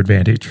best of your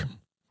advantage.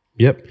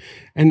 Yep.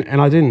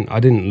 And I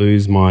didn't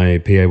lose my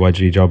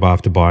PAYG job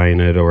after buying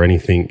it or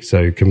anything.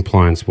 So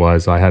compliance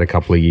wise, I had a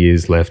couple of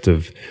years left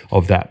of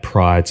that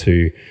prior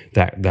to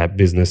that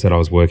business that I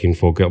was working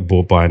for got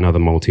bought by another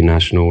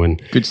multinational. And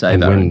good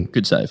save, Aaron.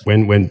 Good save.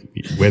 When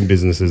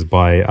businesses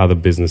buy other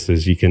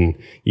businesses,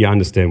 you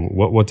understand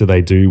what do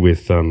they do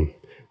with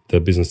the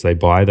business they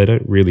buy? They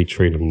don't really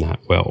treat them that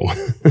well.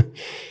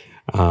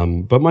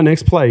 But my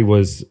next play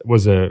was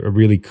a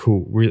really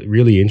cool,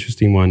 really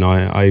interesting one.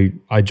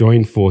 I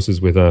joined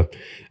forces with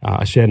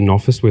I shared an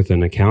office with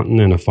an accountant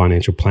and a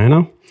financial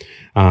planner.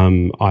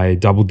 I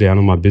doubled down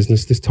on my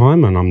business this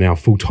time, and I'm now a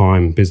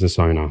full-time business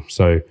owner.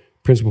 So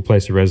principal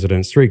place of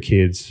residence, 3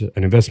 kids,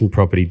 an investment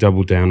property,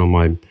 doubled down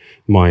on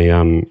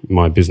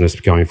my business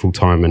going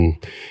full-time.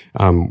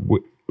 And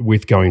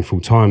with going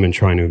full-time and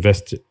trying to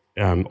invest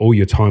all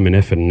your time and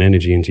effort and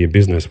energy into your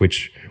business,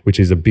 which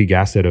is a big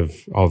asset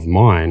of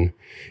mine,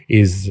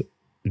 is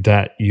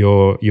that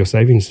your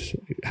savings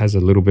has a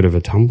little bit of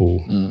a tumble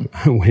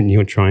when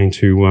you're trying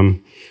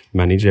to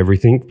manage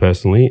everything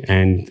personally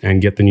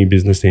and get the new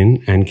business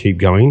in and keep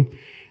going.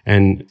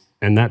 And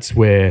that's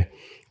where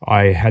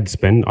I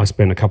spent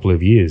a couple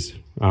of years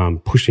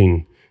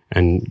pushing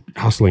and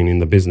hustling in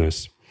the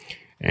business.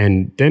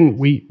 And then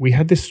we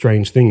had this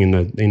strange thing in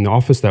the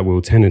office that we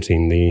were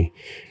tenanting.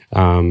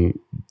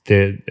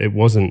 It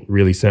wasn't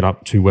really set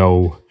up too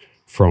well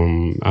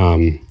from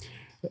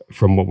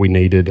what we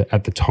needed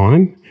at the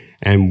time.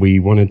 And we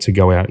wanted to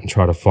go out and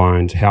try to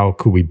find how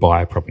could we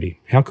buy a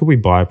property? How could we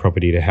buy a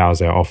property to house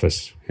our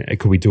office?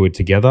 Could we do it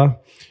together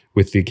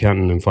with the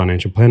accountant and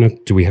financial planner?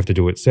 Do we have to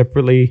do it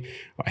separately?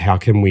 How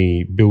can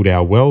we build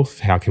our wealth?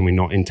 How can we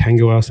not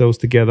entangle ourselves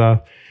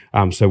together?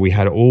 So we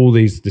had all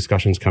these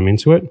discussions come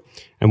into it.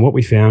 And what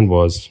we found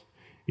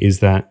is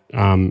that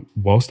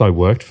whilst I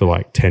worked for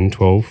like 10,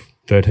 12,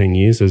 13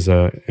 years as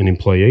an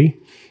employee,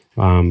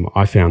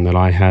 I found that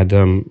I had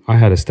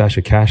a stash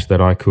of cash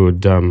that I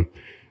could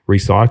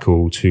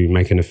recycle to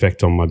make an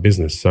effect on my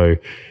business. So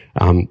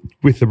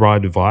with the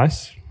right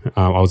advice,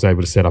 I was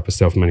able to set up a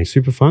self-managed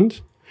super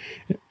fund.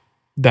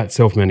 That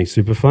self-managed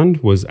super fund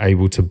was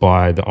able to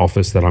buy the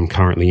office that I'm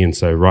currently in.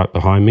 So right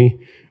behind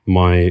me,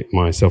 my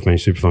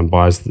self-managed super fund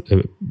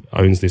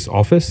owns this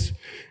office,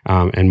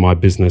 and my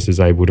business is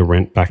able to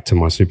rent back to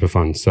my super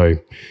fund. So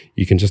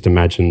you can just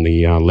imagine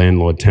the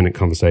landlord-tenant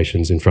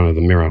conversations in front of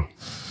the mirror.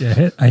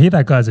 Yeah, I hear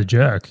that guy's a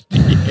jerk.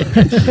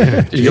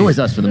 He always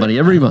asks for the money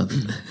every month.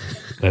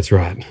 That's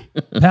right.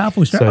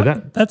 Powerful strategy.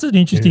 So that's an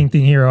interesting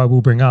thing here I will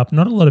bring up.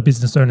 Not a lot of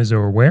business owners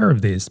are aware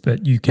of this,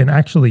 but you can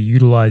actually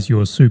utilize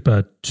your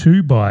super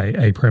to buy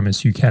a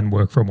premise you can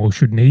work from or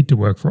should need to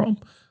work from.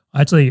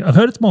 Actually, I've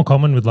heard it's more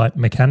common with like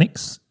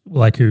mechanics,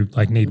 like who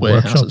like need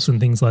workshops and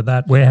things like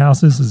that.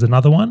 Warehouses is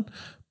another one.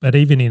 But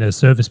even in a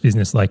service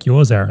business like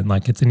yours, Aaron,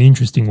 like it's an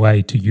interesting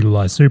way to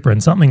utilize super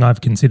and something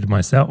I've considered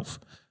myself.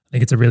 I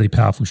think it's a really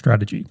powerful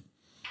strategy.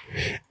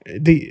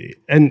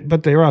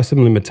 But there are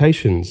some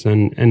limitations,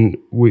 and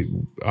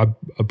I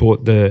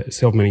bought the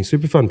self-managed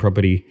super fund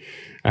property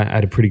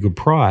at a pretty good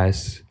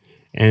price,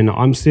 and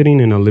I'm sitting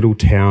in a little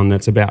town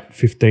that's about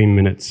 15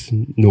 minutes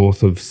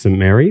north of St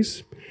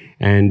Mary's,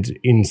 and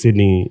in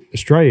Sydney,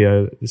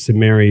 Australia, St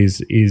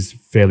Mary's is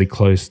fairly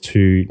close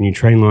to new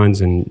train lines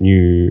and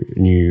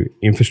new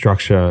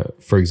infrastructure.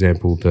 For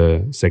example,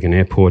 the second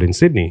airport in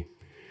Sydney.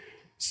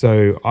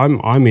 So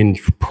I'm in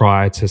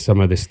prior to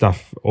some of this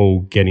stuff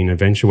all getting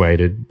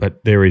eventuated,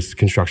 but there is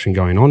construction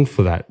going on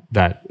for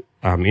that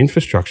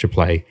infrastructure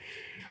play.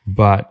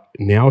 But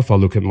now, if I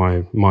look at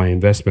my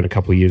investment a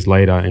couple of years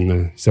later in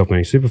the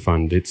self-managed super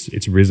fund,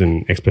 it's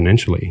risen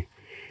exponentially.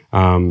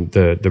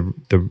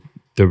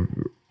 The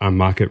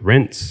market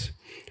rents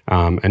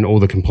and all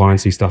the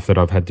compliancy stuff that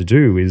I've had to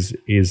do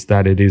is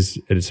that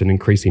it's an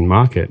increasing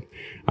market.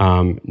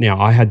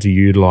 Now I had to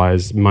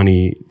utilize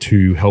money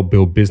to help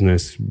build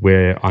business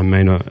where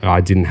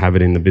I didn't have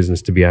it in the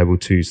business to be able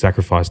to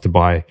sacrifice to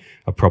buy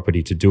a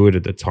property to do it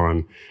at the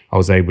time. I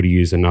was able to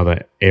use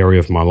another area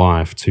of my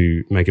life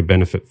to make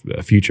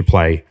a future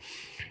play.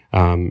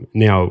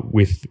 Now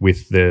with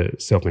the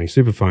self-managed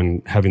super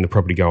fund, having the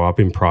property go up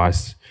in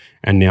price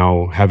and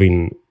now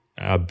having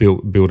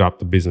build up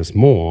the business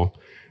more,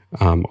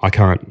 I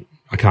can't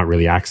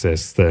really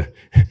access the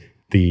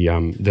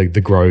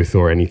growth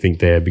or anything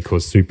there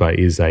because super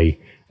it's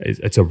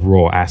a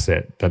raw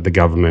asset that the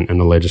government and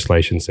the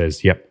legislation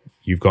says, yep,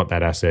 you've got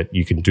that asset,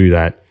 you can do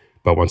that,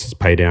 but once it's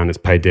paid down, it's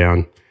paid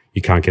down.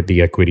 You can't get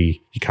the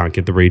equity, you can't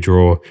get the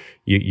redraw,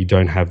 you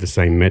don't have the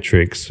same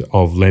metrics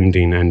of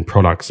lending and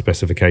product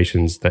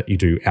specifications that you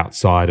do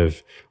outside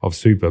of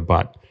super,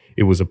 but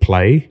it was a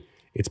play,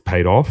 it's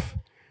paid off,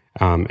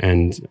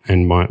 and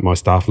my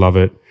staff love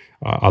it.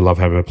 I love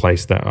having a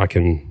place that I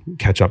can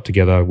catch up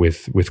together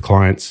with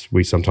clients.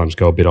 We sometimes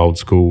go a bit old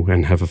school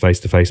and have a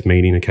face-to-face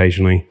meeting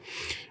occasionally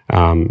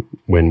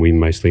when we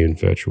mostly in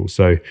virtual.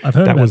 So I've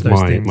heard that about was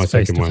those my things,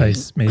 second one.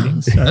 face-to-face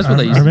meetings. That's what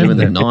they used to do in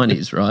the them.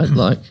 90s, right?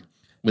 Like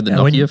with the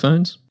Nokia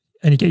phones.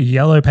 And you get your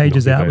yellow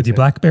pages out with your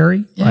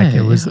BlackBerry.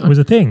 It was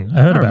a thing.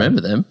 I heard about it. I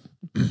remember them.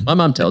 My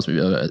mum tells me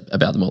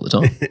about them all the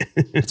time.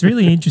 It's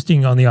really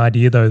interesting on the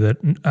idea, though, that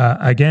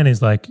again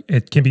is like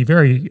it can be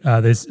very.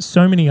 There's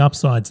so many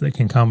upsides that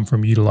can come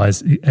from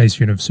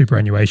utilization of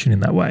superannuation in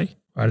that way.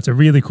 Right, it's a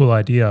really cool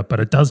idea, but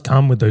it does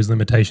come with those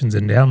limitations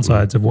and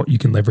downsides of what you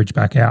can leverage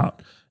back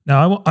out.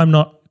 Now, I'm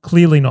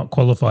clearly not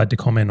qualified to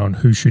comment on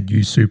who should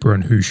use super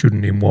and who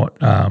shouldn't in what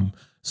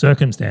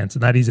circumstance,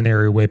 and that is an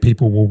area where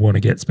people will want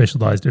to get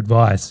specialized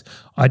advice.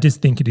 I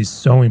just think it is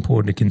so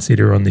important to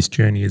consider on this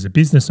journey as a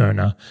business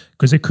owner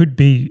because it could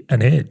be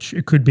an edge,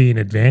 it could be an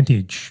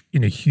advantage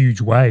in a huge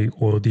way,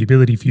 or the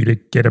ability for you to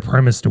get a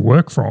premise to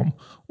work from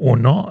or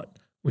not,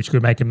 which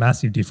could make a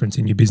massive difference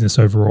in your business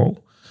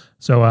overall.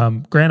 So,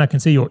 Grant, I can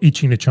see you're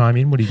itching to chime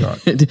in. What do you got?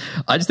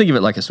 I just think of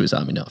it like a Swiss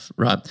Army knife,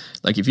 right?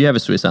 Like if you have a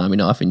Swiss Army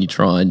knife and you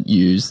try and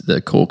use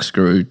the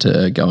corkscrew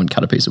to go and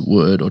cut a piece of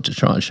wood or to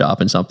try and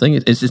sharpen something,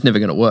 it's just never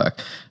going to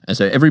work. And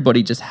so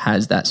everybody just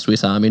has that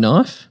Swiss Army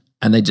knife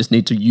and they just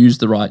need to use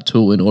the right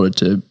tool in order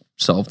to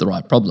solve the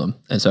right problem.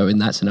 And so in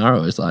that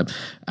scenario, it's like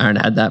Aaron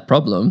had that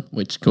problem,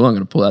 which cool, I'm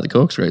going to pull out the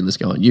corkscrew, let's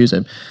go and use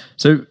it.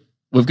 So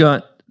we've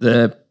got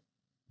the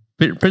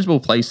principal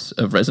place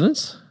of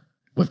residence.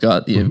 We've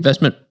got the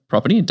investment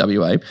property in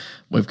WA.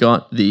 We've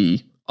got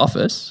the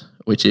office,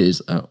 which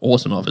is an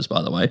awesome office,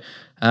 by the way.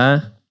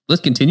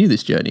 let's continue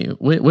this journey.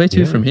 Where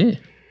to from here?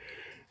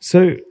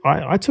 So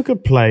I took a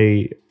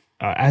play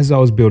as I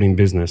was building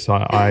business.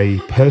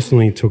 I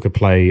personally took a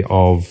play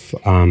of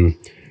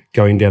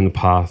going down the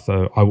path.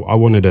 I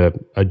wanted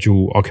a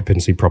dual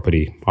occupancy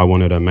property. I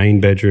wanted a main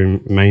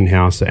bedroom, main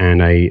house,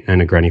 and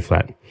a granny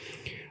flat.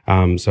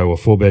 So a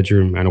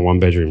 4-bedroom and a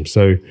 1-bedroom.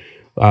 So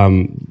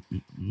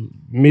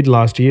mid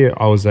last year,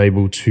 I was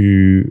able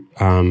to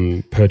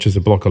purchase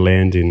a block of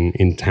land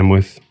in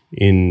Tamworth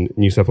in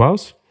New South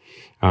Wales.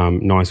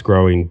 Nice,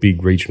 growing,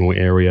 big regional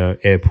area,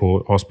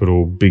 airport,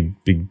 hospital,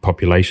 big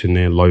population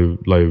there,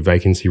 low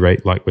vacancy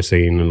rate like we're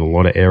seeing in a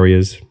lot of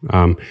areas.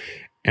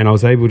 And I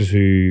was able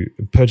to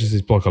purchase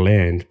this block of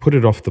land, put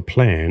it off the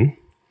plan.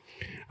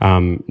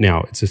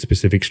 Now, it's a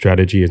specific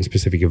strategy and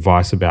specific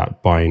advice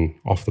about buying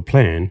off the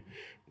plan,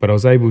 but I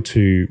was able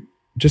to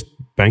just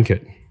bank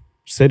it,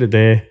 set it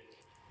there,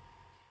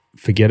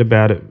 forget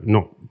about it,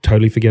 not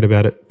totally forget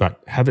about it,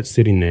 but have it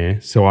sitting there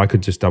so I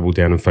could just double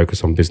down and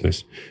focus on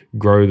business,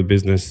 grow the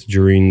business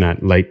during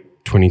that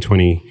late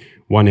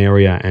 2021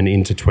 area and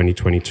into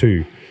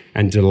 2022,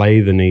 and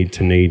delay the need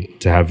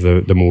to have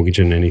the mortgage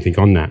and anything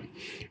on that.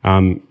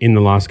 In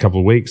the last couple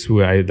of weeks,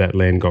 that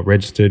land got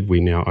registered. We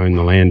now own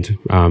the land,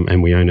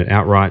 and we own it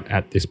outright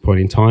at this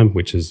point in time,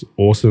 which is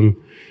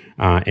awesome.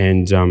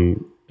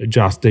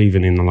 Just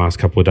even in the last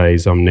couple of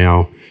days, I'm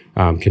now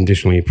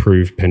conditionally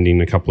approved pending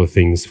a couple of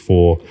things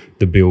for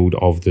the build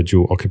of the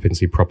dual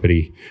occupancy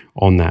property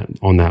on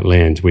that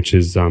land, which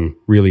is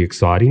really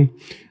exciting.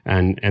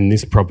 And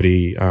this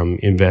property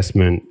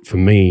investment for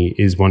me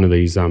is one of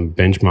these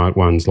benchmark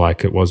ones,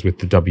 like it was with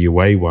the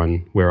WA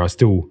one, where I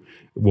still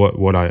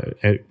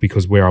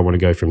because where I want to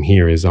go from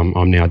here is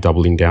I'm now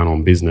doubling down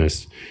on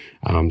business.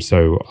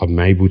 So I'm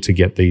able to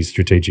get these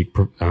strategic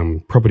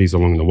properties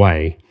along the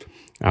way.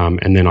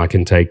 And then I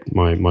can take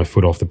my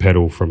foot off the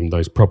pedal from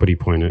that property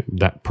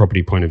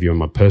point of view in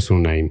my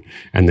personal name,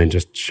 and then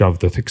just shove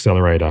the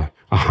accelerator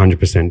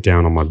 100%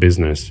 down on my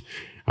business,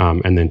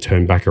 and then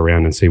turn back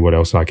around and see what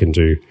else I can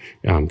do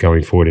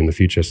going forward in the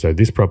future. So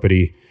this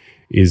property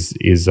is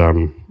a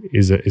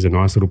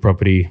nice little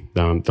property.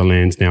 The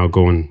land's now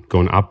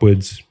gone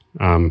upwards.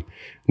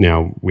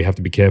 Now we have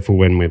to be careful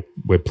when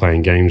we're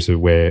playing games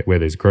where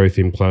there's growth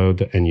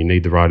implode, and you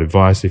need the right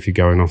advice if you're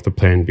going off the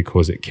plan,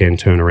 because it can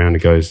turn around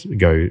and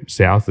go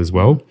south as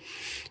well.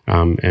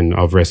 And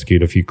I've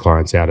rescued a few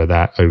clients out of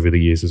that over the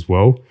years as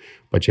well.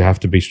 But you have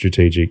to be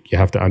strategic. You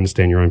have to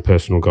understand your own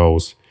personal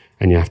goals,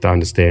 and you have to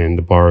understand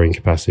the borrowing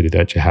capacity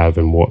that you have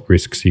and what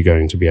risks you're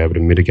going to be able to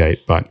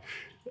mitigate. But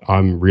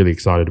I'm really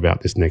excited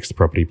about this next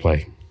property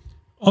play.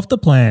 Off the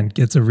plan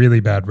gets a really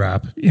bad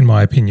rap, in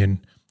my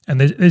opinion. And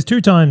there's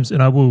 2 times,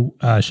 and I will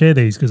share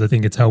these because I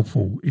think it's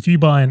helpful. If you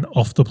buy an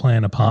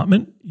off-the-plan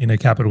apartment in a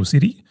capital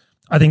city,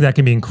 I think that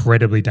can be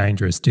incredibly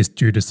dangerous just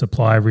due to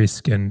supply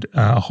risk and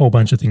a whole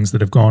bunch of things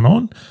that have gone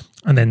on.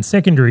 And then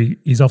secondary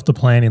is off the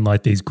plan in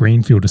like these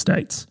greenfield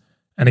estates.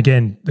 And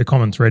again, the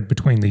common thread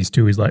between these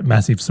two is like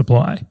massive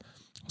supply.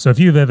 So if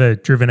you've ever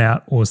driven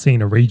out or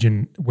seen a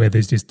region where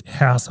there's just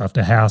house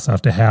after house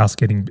after house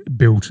getting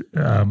built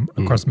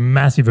across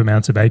massive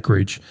amounts of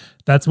acreage,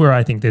 that's where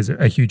I think there's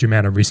a huge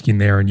amount of risk in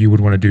there, and you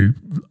would want to do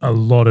a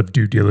lot of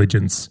due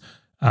diligence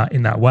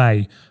in that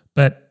way.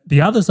 But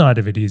the other side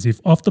of it is, if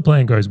off the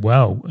plan goes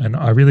well, and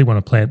I really want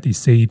to plant this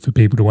seed for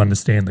people to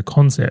understand the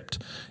concept,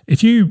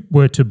 if you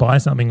were to buy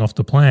something off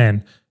the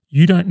plan,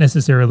 you don't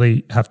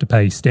necessarily have to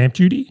pay stamp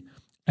duty.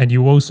 And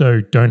you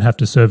also don't have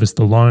to service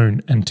the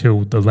loan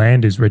until the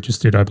land is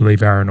registered, I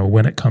believe, Aaron, or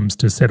when it comes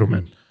to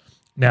settlement.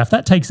 Now, if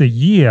that takes a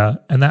year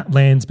and that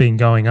land's been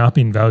going up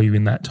in value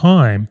in that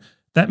time,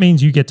 that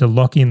means you get to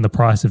lock in the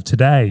price of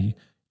today.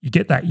 You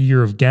get that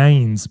year of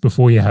gains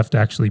before you have to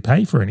actually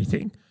pay for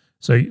anything.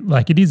 So,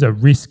 like, it is a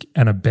risk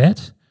and a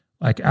bet,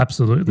 like,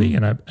 absolutely.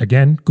 And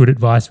again, good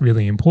advice,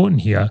 really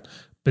important here.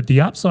 But the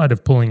upside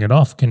of pulling it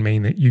off can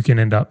mean that you can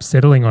end up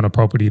settling on a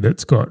property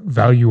that's got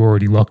value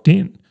already locked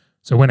in.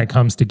 So when it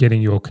comes to getting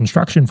your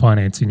construction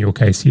finance in your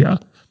case here,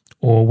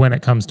 or when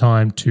it comes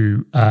time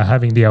to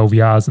having the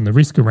LVRs and the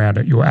risk around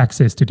it, your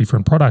access to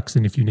different products,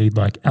 and if you need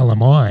like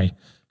LMI,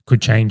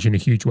 could change in a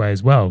huge way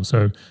as well.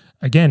 So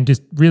again,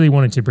 just really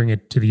wanted to bring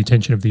it to the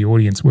attention of the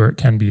audience where it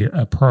can be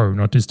a pro,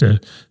 not just a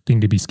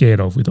thing to be scared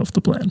of with off the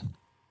plan.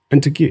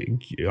 And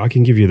I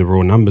can give you the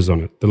raw numbers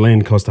on it. The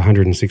land cost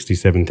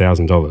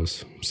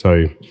 $167,000.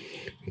 So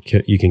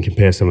you can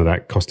compare some of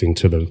that costing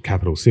to the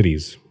capital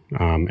cities.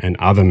 And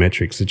other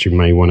metrics that you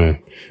may want to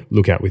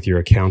look at with your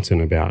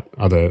accountant about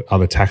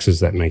other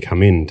taxes that may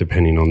come in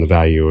depending on the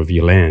value of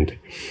your land.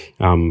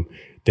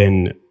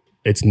 Then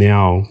it's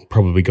now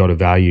probably got a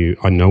value.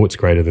 I know it's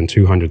greater than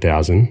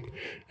 200,000,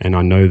 and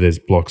I know there's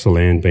blocks of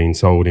land being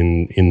sold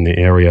in the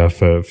area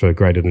for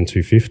greater than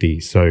 250.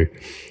 So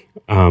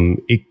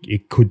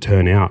it could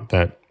turn out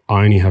that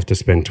I only have to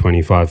spend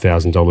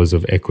 $25,000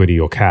 of equity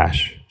or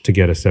cash to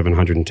get a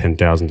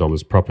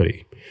 $710,000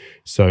 property.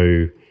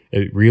 So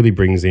it really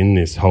brings in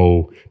this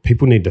whole,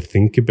 people need to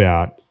think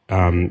about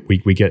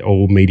we get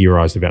all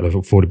meteorized about the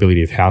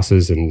affordability of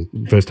houses, and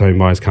first home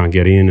buyers can't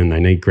get in, and they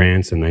need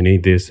grants, and they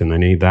need this, and they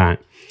need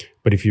that.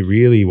 But if you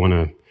really want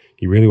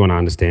to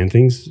understand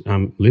things,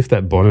 lift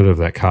that bonnet of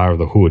that car or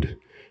the hood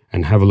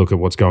and have a look at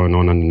what's going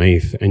on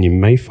underneath. And you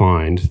may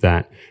find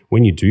that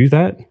when you do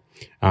that,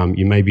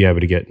 you may be able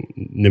to get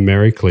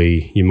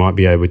numerically, you might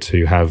be able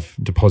to have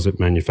deposit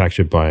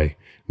manufactured by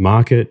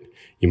market.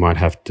 You might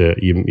have to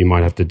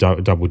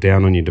double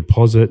down on your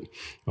deposit.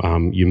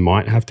 You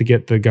might have to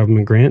get the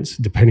government grants,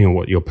 depending on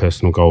what your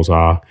personal goals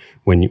are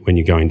when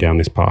you're going down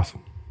this path.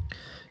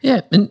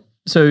 Yeah, and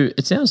so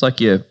it sounds like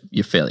you're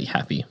fairly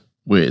happy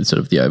with sort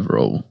of the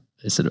overall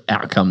sort of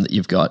outcome that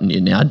you've got, and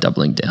you're now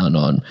doubling down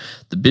on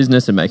the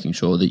business and making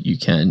sure that you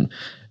can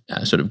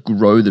sort of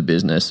grow the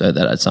business so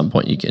that at some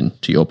point you can,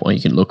 to your point,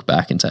 you can look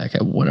back and say, okay,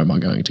 what am I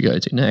going to go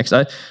to next?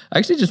 I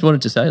actually just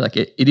wanted to say, like,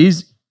 it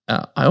is.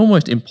 I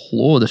almost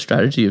implore the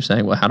strategy of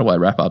saying, well, how do I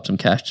wrap up some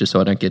cash just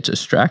so I don't get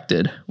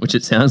distracted, which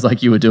it sounds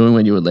like you were doing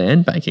when you were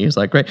land banking. It's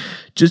like, great,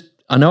 just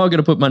I know I've got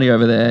to put money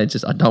over there.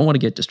 Just I don't want to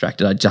get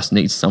distracted. I just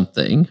need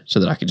something so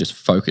that I can just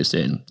focus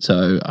in.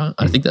 So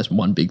I think that's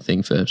one big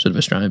thing for sort of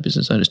Australian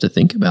business owners to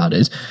think about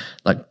is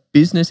like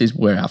business is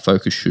where our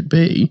focus should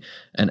be,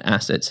 and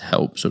assets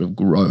help sort of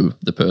grow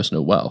the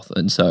personal wealth.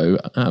 And so,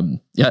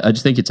 I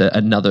just think it's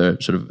another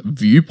sort of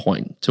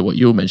viewpoint to what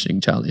you were mentioning,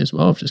 Charlie, as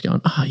well, of just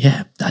going,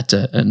 that's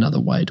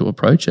another way to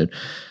approach it.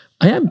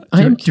 I am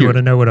curious. Do you want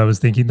to know what I was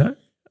thinking though?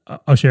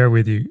 I'll share it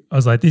with you. I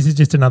was like, this is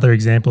just another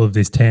example of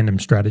this tandem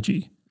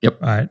strategy. Yep.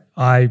 Right.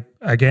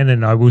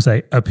 And I will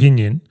say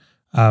opinion.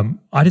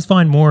 I just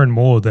find more and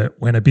more that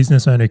when a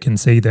business owner can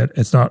see that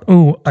it's not,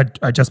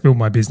 I just build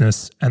my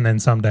business and then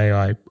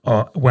someday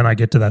when I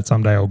get to that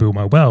someday I'll build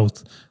my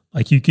wealth.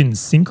 Like you can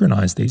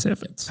synchronize these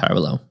efforts.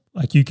 Parallel.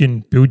 Like you can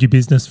build your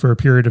business for a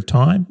period of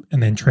time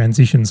and then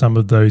transition some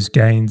of those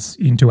gains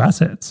into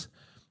assets.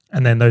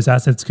 And then those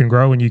assets can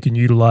grow and you can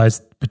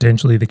utilize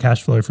potentially the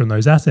cash flow from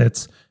those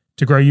assets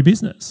to grow your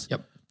business.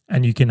 Yep.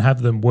 And you can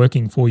have them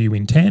working for you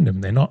in tandem.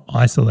 They're not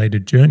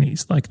isolated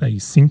journeys. Like they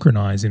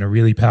synchronize in a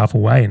really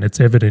powerful way, and it's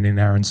evident in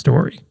Aaron's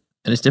story.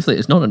 And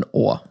it's not an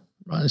or,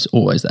 right? It's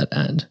always that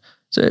and.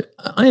 So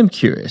I am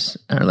curious,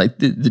 Aaron, like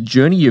the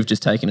journey you've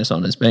just taken us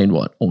on has been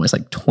what, almost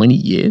like 20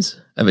 years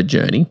of a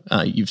journey.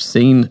 You've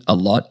seen a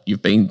lot.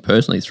 You've been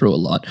personally through a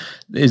lot.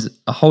 There's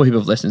a whole heap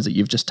of lessons that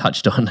you've just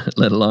touched on,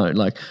 let alone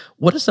like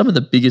what are some of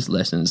the biggest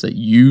lessons that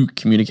you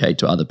communicate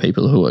to other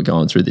people who are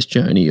going through this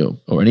journey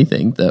or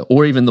anything that,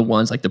 or even the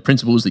ones like the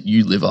principles that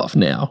you live off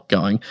now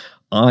going,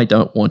 I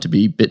don't want to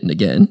be bitten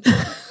again.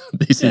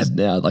 This is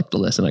now like the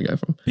lesson I go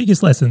from.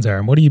 Biggest lessons,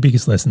 Aaron. What are your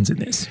biggest lessons in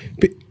this?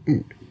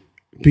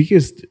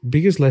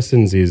 Biggest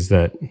lessons is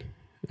that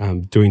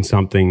doing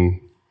something,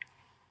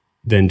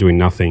 then doing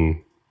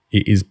nothing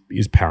is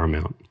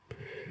paramount.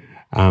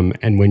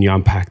 And when you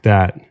unpack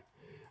that,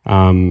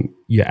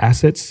 your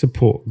assets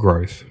support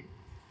growth,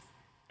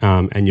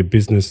 and your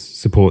business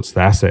supports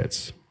the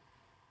assets.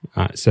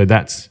 So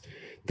that's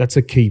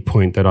a key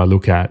point that I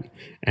look at.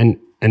 And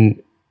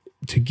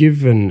to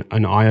give an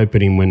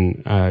eye-opening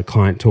when a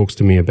client talks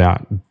to me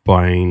about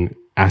buying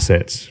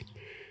assets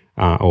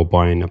or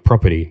buying a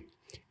property,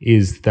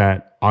 is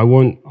that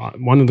one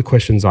of the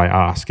questions I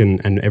ask,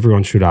 and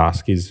everyone should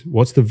ask, is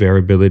what's the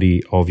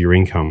variability of your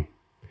income?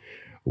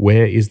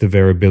 Where is the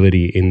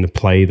variability in the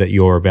play that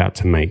you're about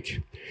to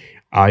make?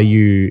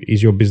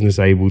 Is your business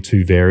able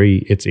to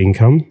vary its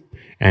income?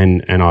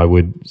 And I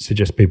would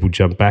suggest people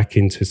jump back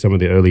into some of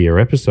the earlier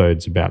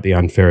episodes about the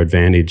unfair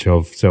advantage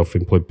of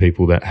self-employed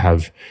people that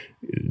have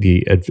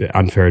the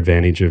unfair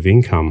advantage of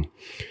income,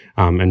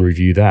 and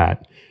review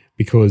that.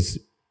 Because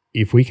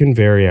if we can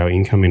vary our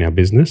income in our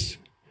business,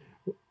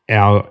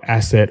 our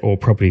asset or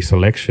property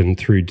selection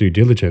through due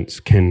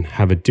diligence can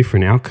have a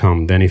different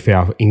outcome than if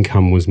our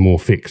income was more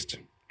fixed.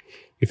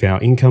 If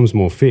our income's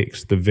more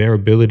fixed, the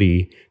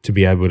variability to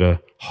be able to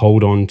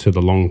hold on to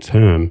the long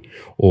term,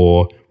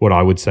 or what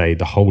I would say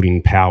the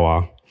holding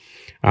power,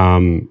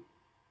 can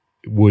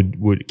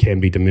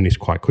be diminished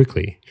quite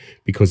quickly.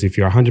 Because if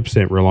you're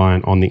 100%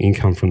 reliant on the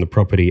income from the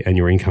property and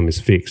your income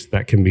is fixed,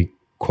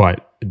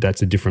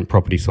 that's a different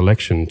property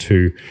selection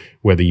to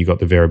whether you got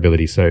the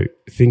variability. So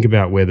think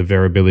about where the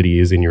variability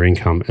is in your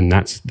income, and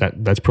that's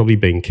probably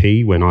been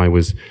key when I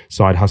was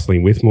side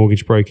hustling with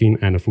mortgage broking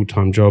and a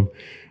full-time job,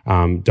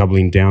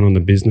 doubling down on the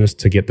business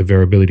to get the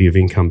variability of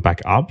income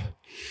back up,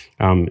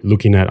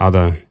 looking at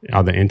other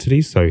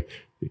entities. So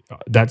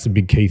that's a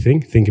big key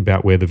thing. Think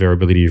about where the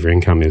variability of your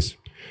income is.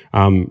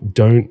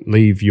 Don't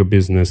leave your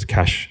business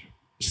cash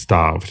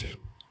starved.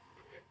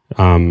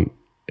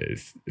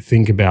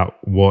 Think about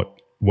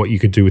what you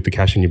could do with the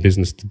cash in your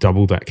business to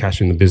double that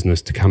cash in the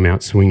business to come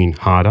out swinging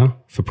harder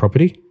for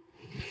property,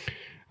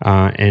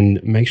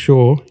 and make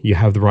sure you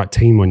have the right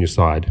team on your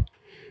side.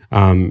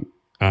 One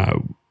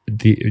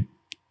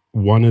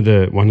of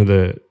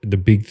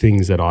the big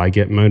things that I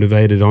get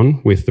motivated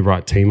on with the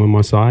right team on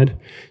my side.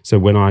 So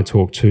when I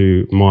talk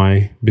to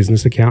my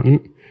business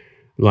accountant,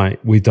 like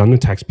we've done the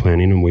tax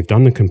planning and we've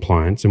done the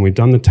compliance and we've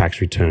done the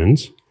tax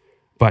returns,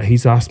 but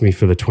he's asked me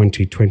for the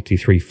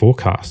 2023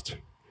 forecast.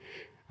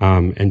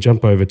 And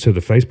jump over to the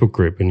Facebook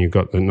group, and you've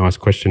got the nice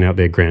question out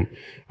there, Grant.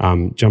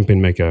 Jump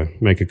in, make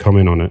a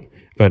comment on it.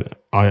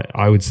 But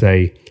I would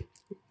say,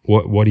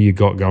 what do you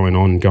got going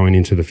on going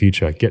into the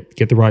future?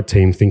 Get the right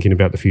team thinking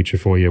about the future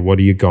for you. What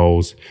are your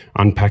goals?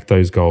 Unpack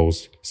those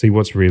goals. See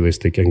what's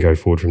realistic and go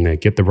forward from there.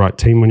 Get the right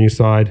team on your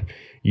side.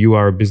 You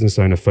are a business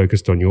owner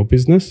focused on your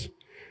business.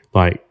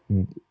 Like,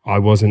 I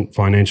wasn't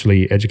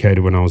financially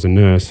educated when I was a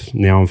nurse.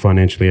 Now I'm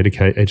financially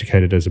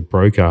educated as a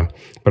broker,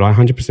 but I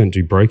 100%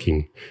 do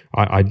broking.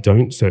 I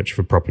don't search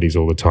for properties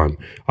all the time.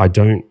 I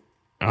don't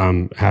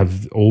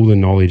have all the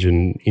knowledge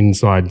and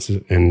insights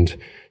and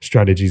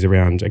strategies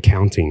around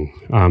accounting.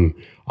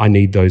 I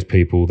need those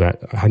people that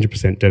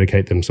 100%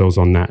 dedicate themselves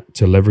on that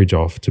to leverage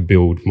off to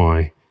build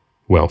my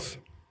wealth.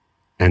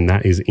 And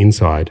that is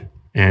inside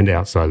and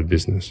outside the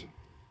business.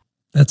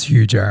 That's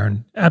huge,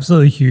 Aaron.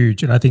 Absolutely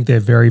huge. And I think they're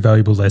very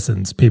valuable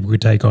lessons people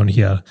could take on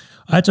here.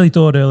 I actually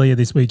thought earlier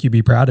this week you'd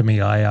be proud of me.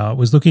 I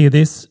was looking at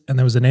this and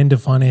there was an end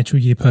of financial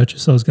year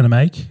purchase I was going to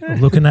make. I'm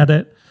looking at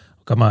it.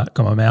 Got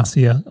my mouse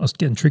here. I was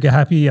getting trigger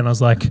happy and I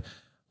was like,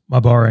 my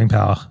borrowing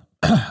power.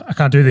 I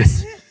can't do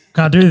this.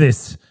 Can't do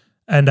this.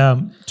 And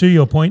to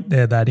your point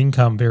there, that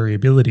income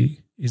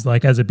variability is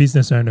like, as a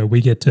business owner, we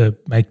get to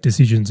make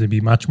decisions and be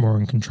much more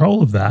in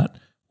control of that,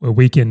 where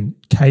we can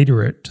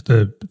cater it to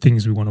the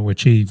things we want to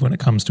achieve when it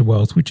comes to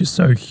wealth, which is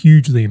so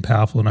hugely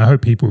powerful. And I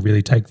hope people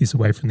really take this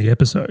away from the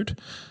episode.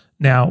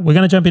 Now, we're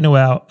going to jump into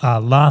our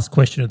last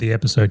question of the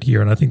episode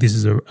here, and I think this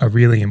is a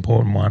really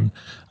important one.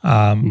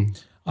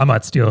 I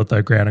might steal it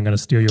though, Grant. I'm going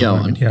to steal your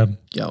moment here.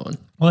 Go on.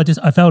 Well,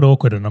 I felt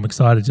awkward and I'm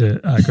excited to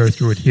go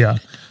through it here.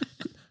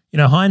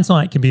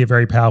 Hindsight can be a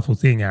very powerful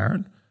thing,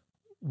 Aaron.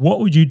 What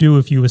would you do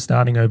if you were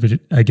starting over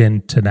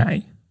again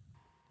today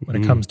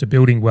when it comes to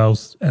building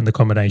wealth and the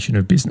combination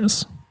of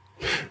business?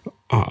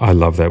 I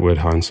love that word,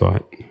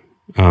 hindsight.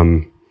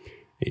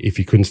 If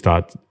you couldn't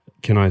start,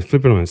 can I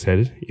flip it on its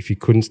head? If you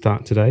couldn't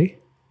start today,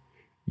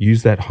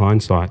 use that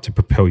hindsight to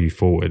propel you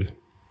forward.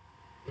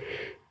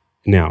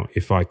 Now,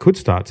 if I could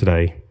start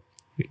today,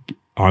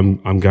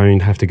 I'm going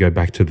to have to go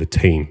back to the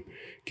team.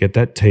 Get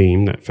that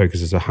team that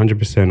focuses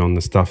 100% on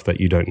the stuff that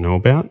you don't know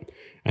about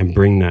and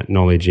bring that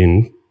knowledge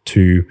in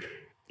to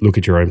look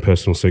at your own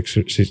personal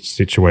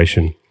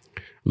situation.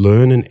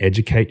 Learn and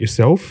educate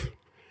yourself.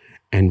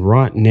 And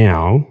right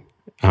now,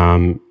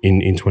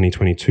 in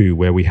 2022,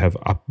 where we have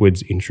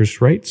upwards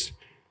interest rates,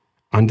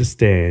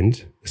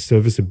 understand the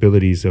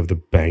serviceabilities of the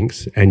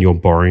banks and your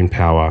borrowing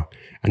power.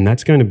 And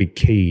that's going to be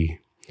key,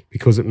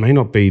 because it may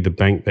not be the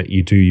bank that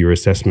you do your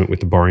assessment with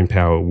the borrowing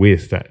power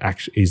with that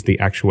is the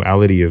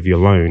actuality of your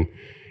loan.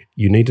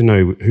 You need to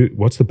know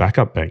what's the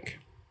backup bank.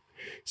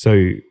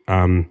 So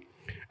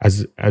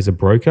as a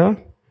broker,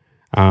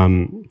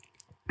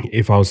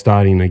 if I was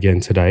starting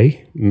again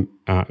today,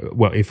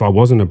 if I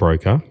wasn't a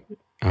broker,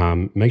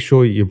 make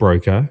sure your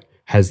broker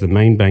has the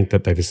main bank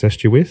that they've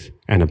assessed you with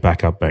and a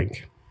backup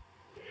bank.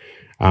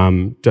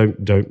 Don't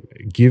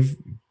give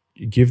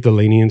the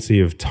leniency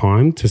of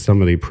time to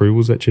some of the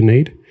approvals that you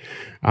need.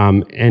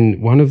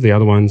 And one of the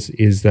other ones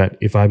is that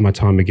if I had my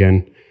time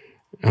again,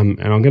 and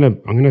I'm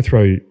gonna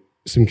throw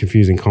some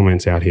confusing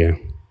comments out here.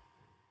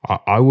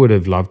 I would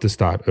have loved to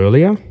start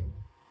earlier,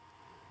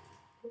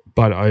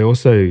 but I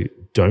also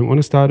don't want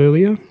to start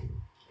earlier,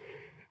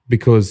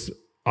 because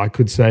I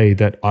could say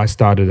that I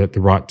started at the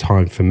right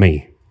time for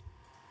me.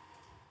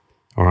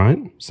 All right.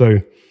 So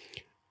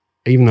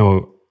even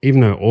though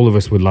all of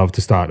us would love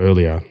to start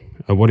earlier,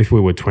 what if we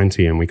were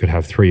 20 and we could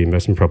have 3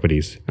 investment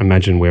properties?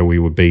 Imagine where we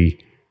would be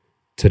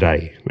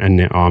today. And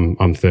now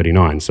I'm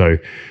 39, so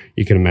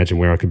you can imagine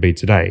where I could be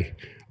today.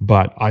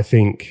 But I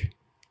think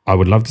I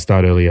would love to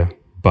start earlier,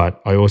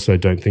 but I also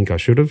don't think I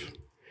should have.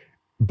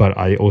 But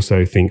I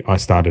also think I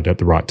started at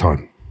the right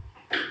time.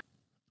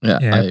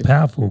 Yeah,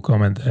 powerful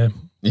comment there.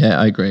 Yeah,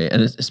 I agree.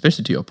 And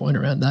especially to your point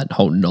around that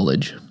whole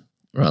knowledge,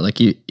 right? Like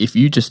if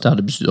you just start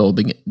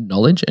absorbing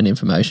knowledge and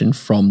information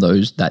from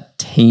that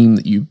team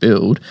that you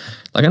build,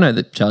 like I know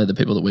that, Charlie, the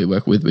people that we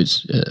work with,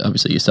 which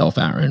obviously yourself,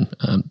 Aaron,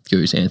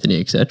 Goose, Anthony,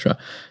 etc.,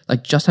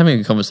 like just having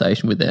a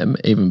conversation with them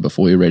even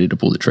before you're ready to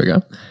pull the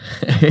trigger,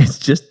 it's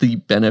just the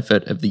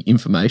benefit of the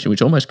information,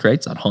 which almost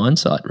creates that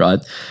hindsight, right?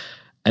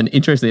 And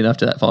interestingly enough,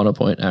 to that final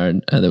point,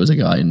 Aaron, there was a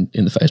guy in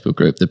the Facebook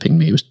group that pinged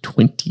me. He was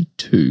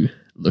 22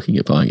 looking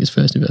at buying his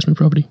first investment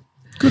property.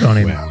 Good on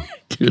him. Wow.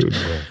 Good.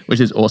 Which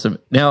is awesome.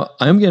 Now,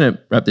 I'm going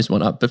to wrap this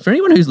one up, but for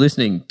anyone who's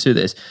listening to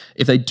this,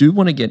 if they do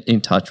want to get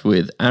in touch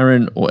with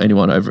Aaron or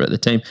anyone over at the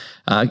team,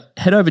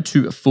 head over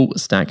to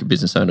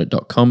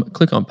fullstackbusinessowner.com,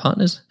 click on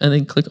partners, and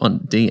then click on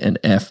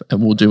D&F,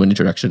 and we'll do an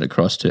introduction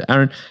across to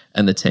Aaron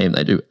and the team.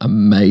 They do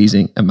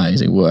amazing,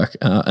 amazing work.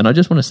 And I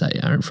just want to say,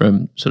 Aaron,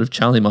 from sort of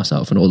Charlie,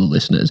 myself, and all the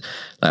listeners,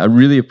 I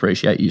really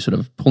appreciate you sort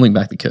of pulling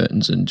back the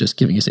curtains and just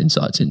giving us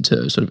insights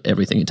into sort of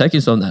everything and taking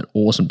us on that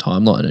awesome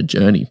timeline and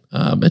journey.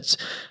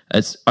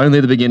 It's only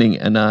the beginning,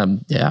 and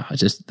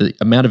just the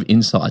amount of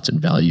insights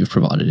and value you've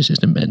provided is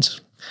just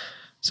immense.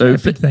 So,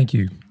 big thank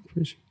you.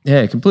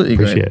 Yeah, completely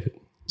agree. Appreciate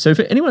it. So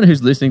for anyone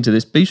who's listening to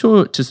this, be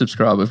sure to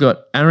subscribe. We've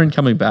got Aaron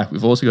coming back.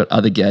 We've also got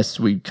other guests.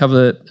 We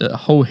cover a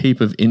whole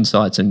heap of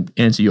insights and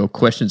answer your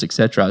questions,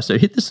 etc. So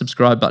hit the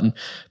subscribe button.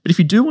 But if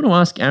you do want to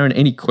ask Aaron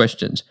any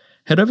questions,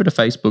 head over to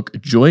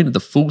Facebook, join the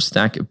Full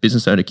Stack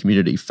Business Owner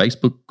Community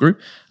Facebook group,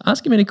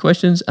 ask him any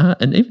questions,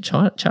 and even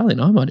Charlie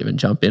and I might even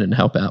jump in and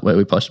help out where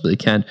we possibly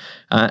can.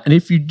 And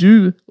if you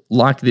do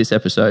like this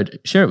episode,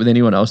 share it with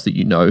anyone else that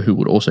you know who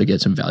would also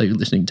get some value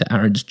listening to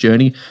Aaron's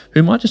journey,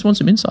 who might just want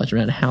some insights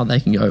around how they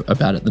can go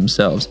about it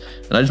themselves.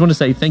 And I just want to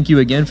say thank you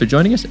again for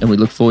joining us, and we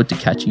look forward to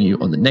catching you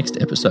on the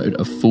next episode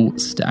of Full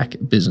Stack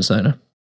Business Owner.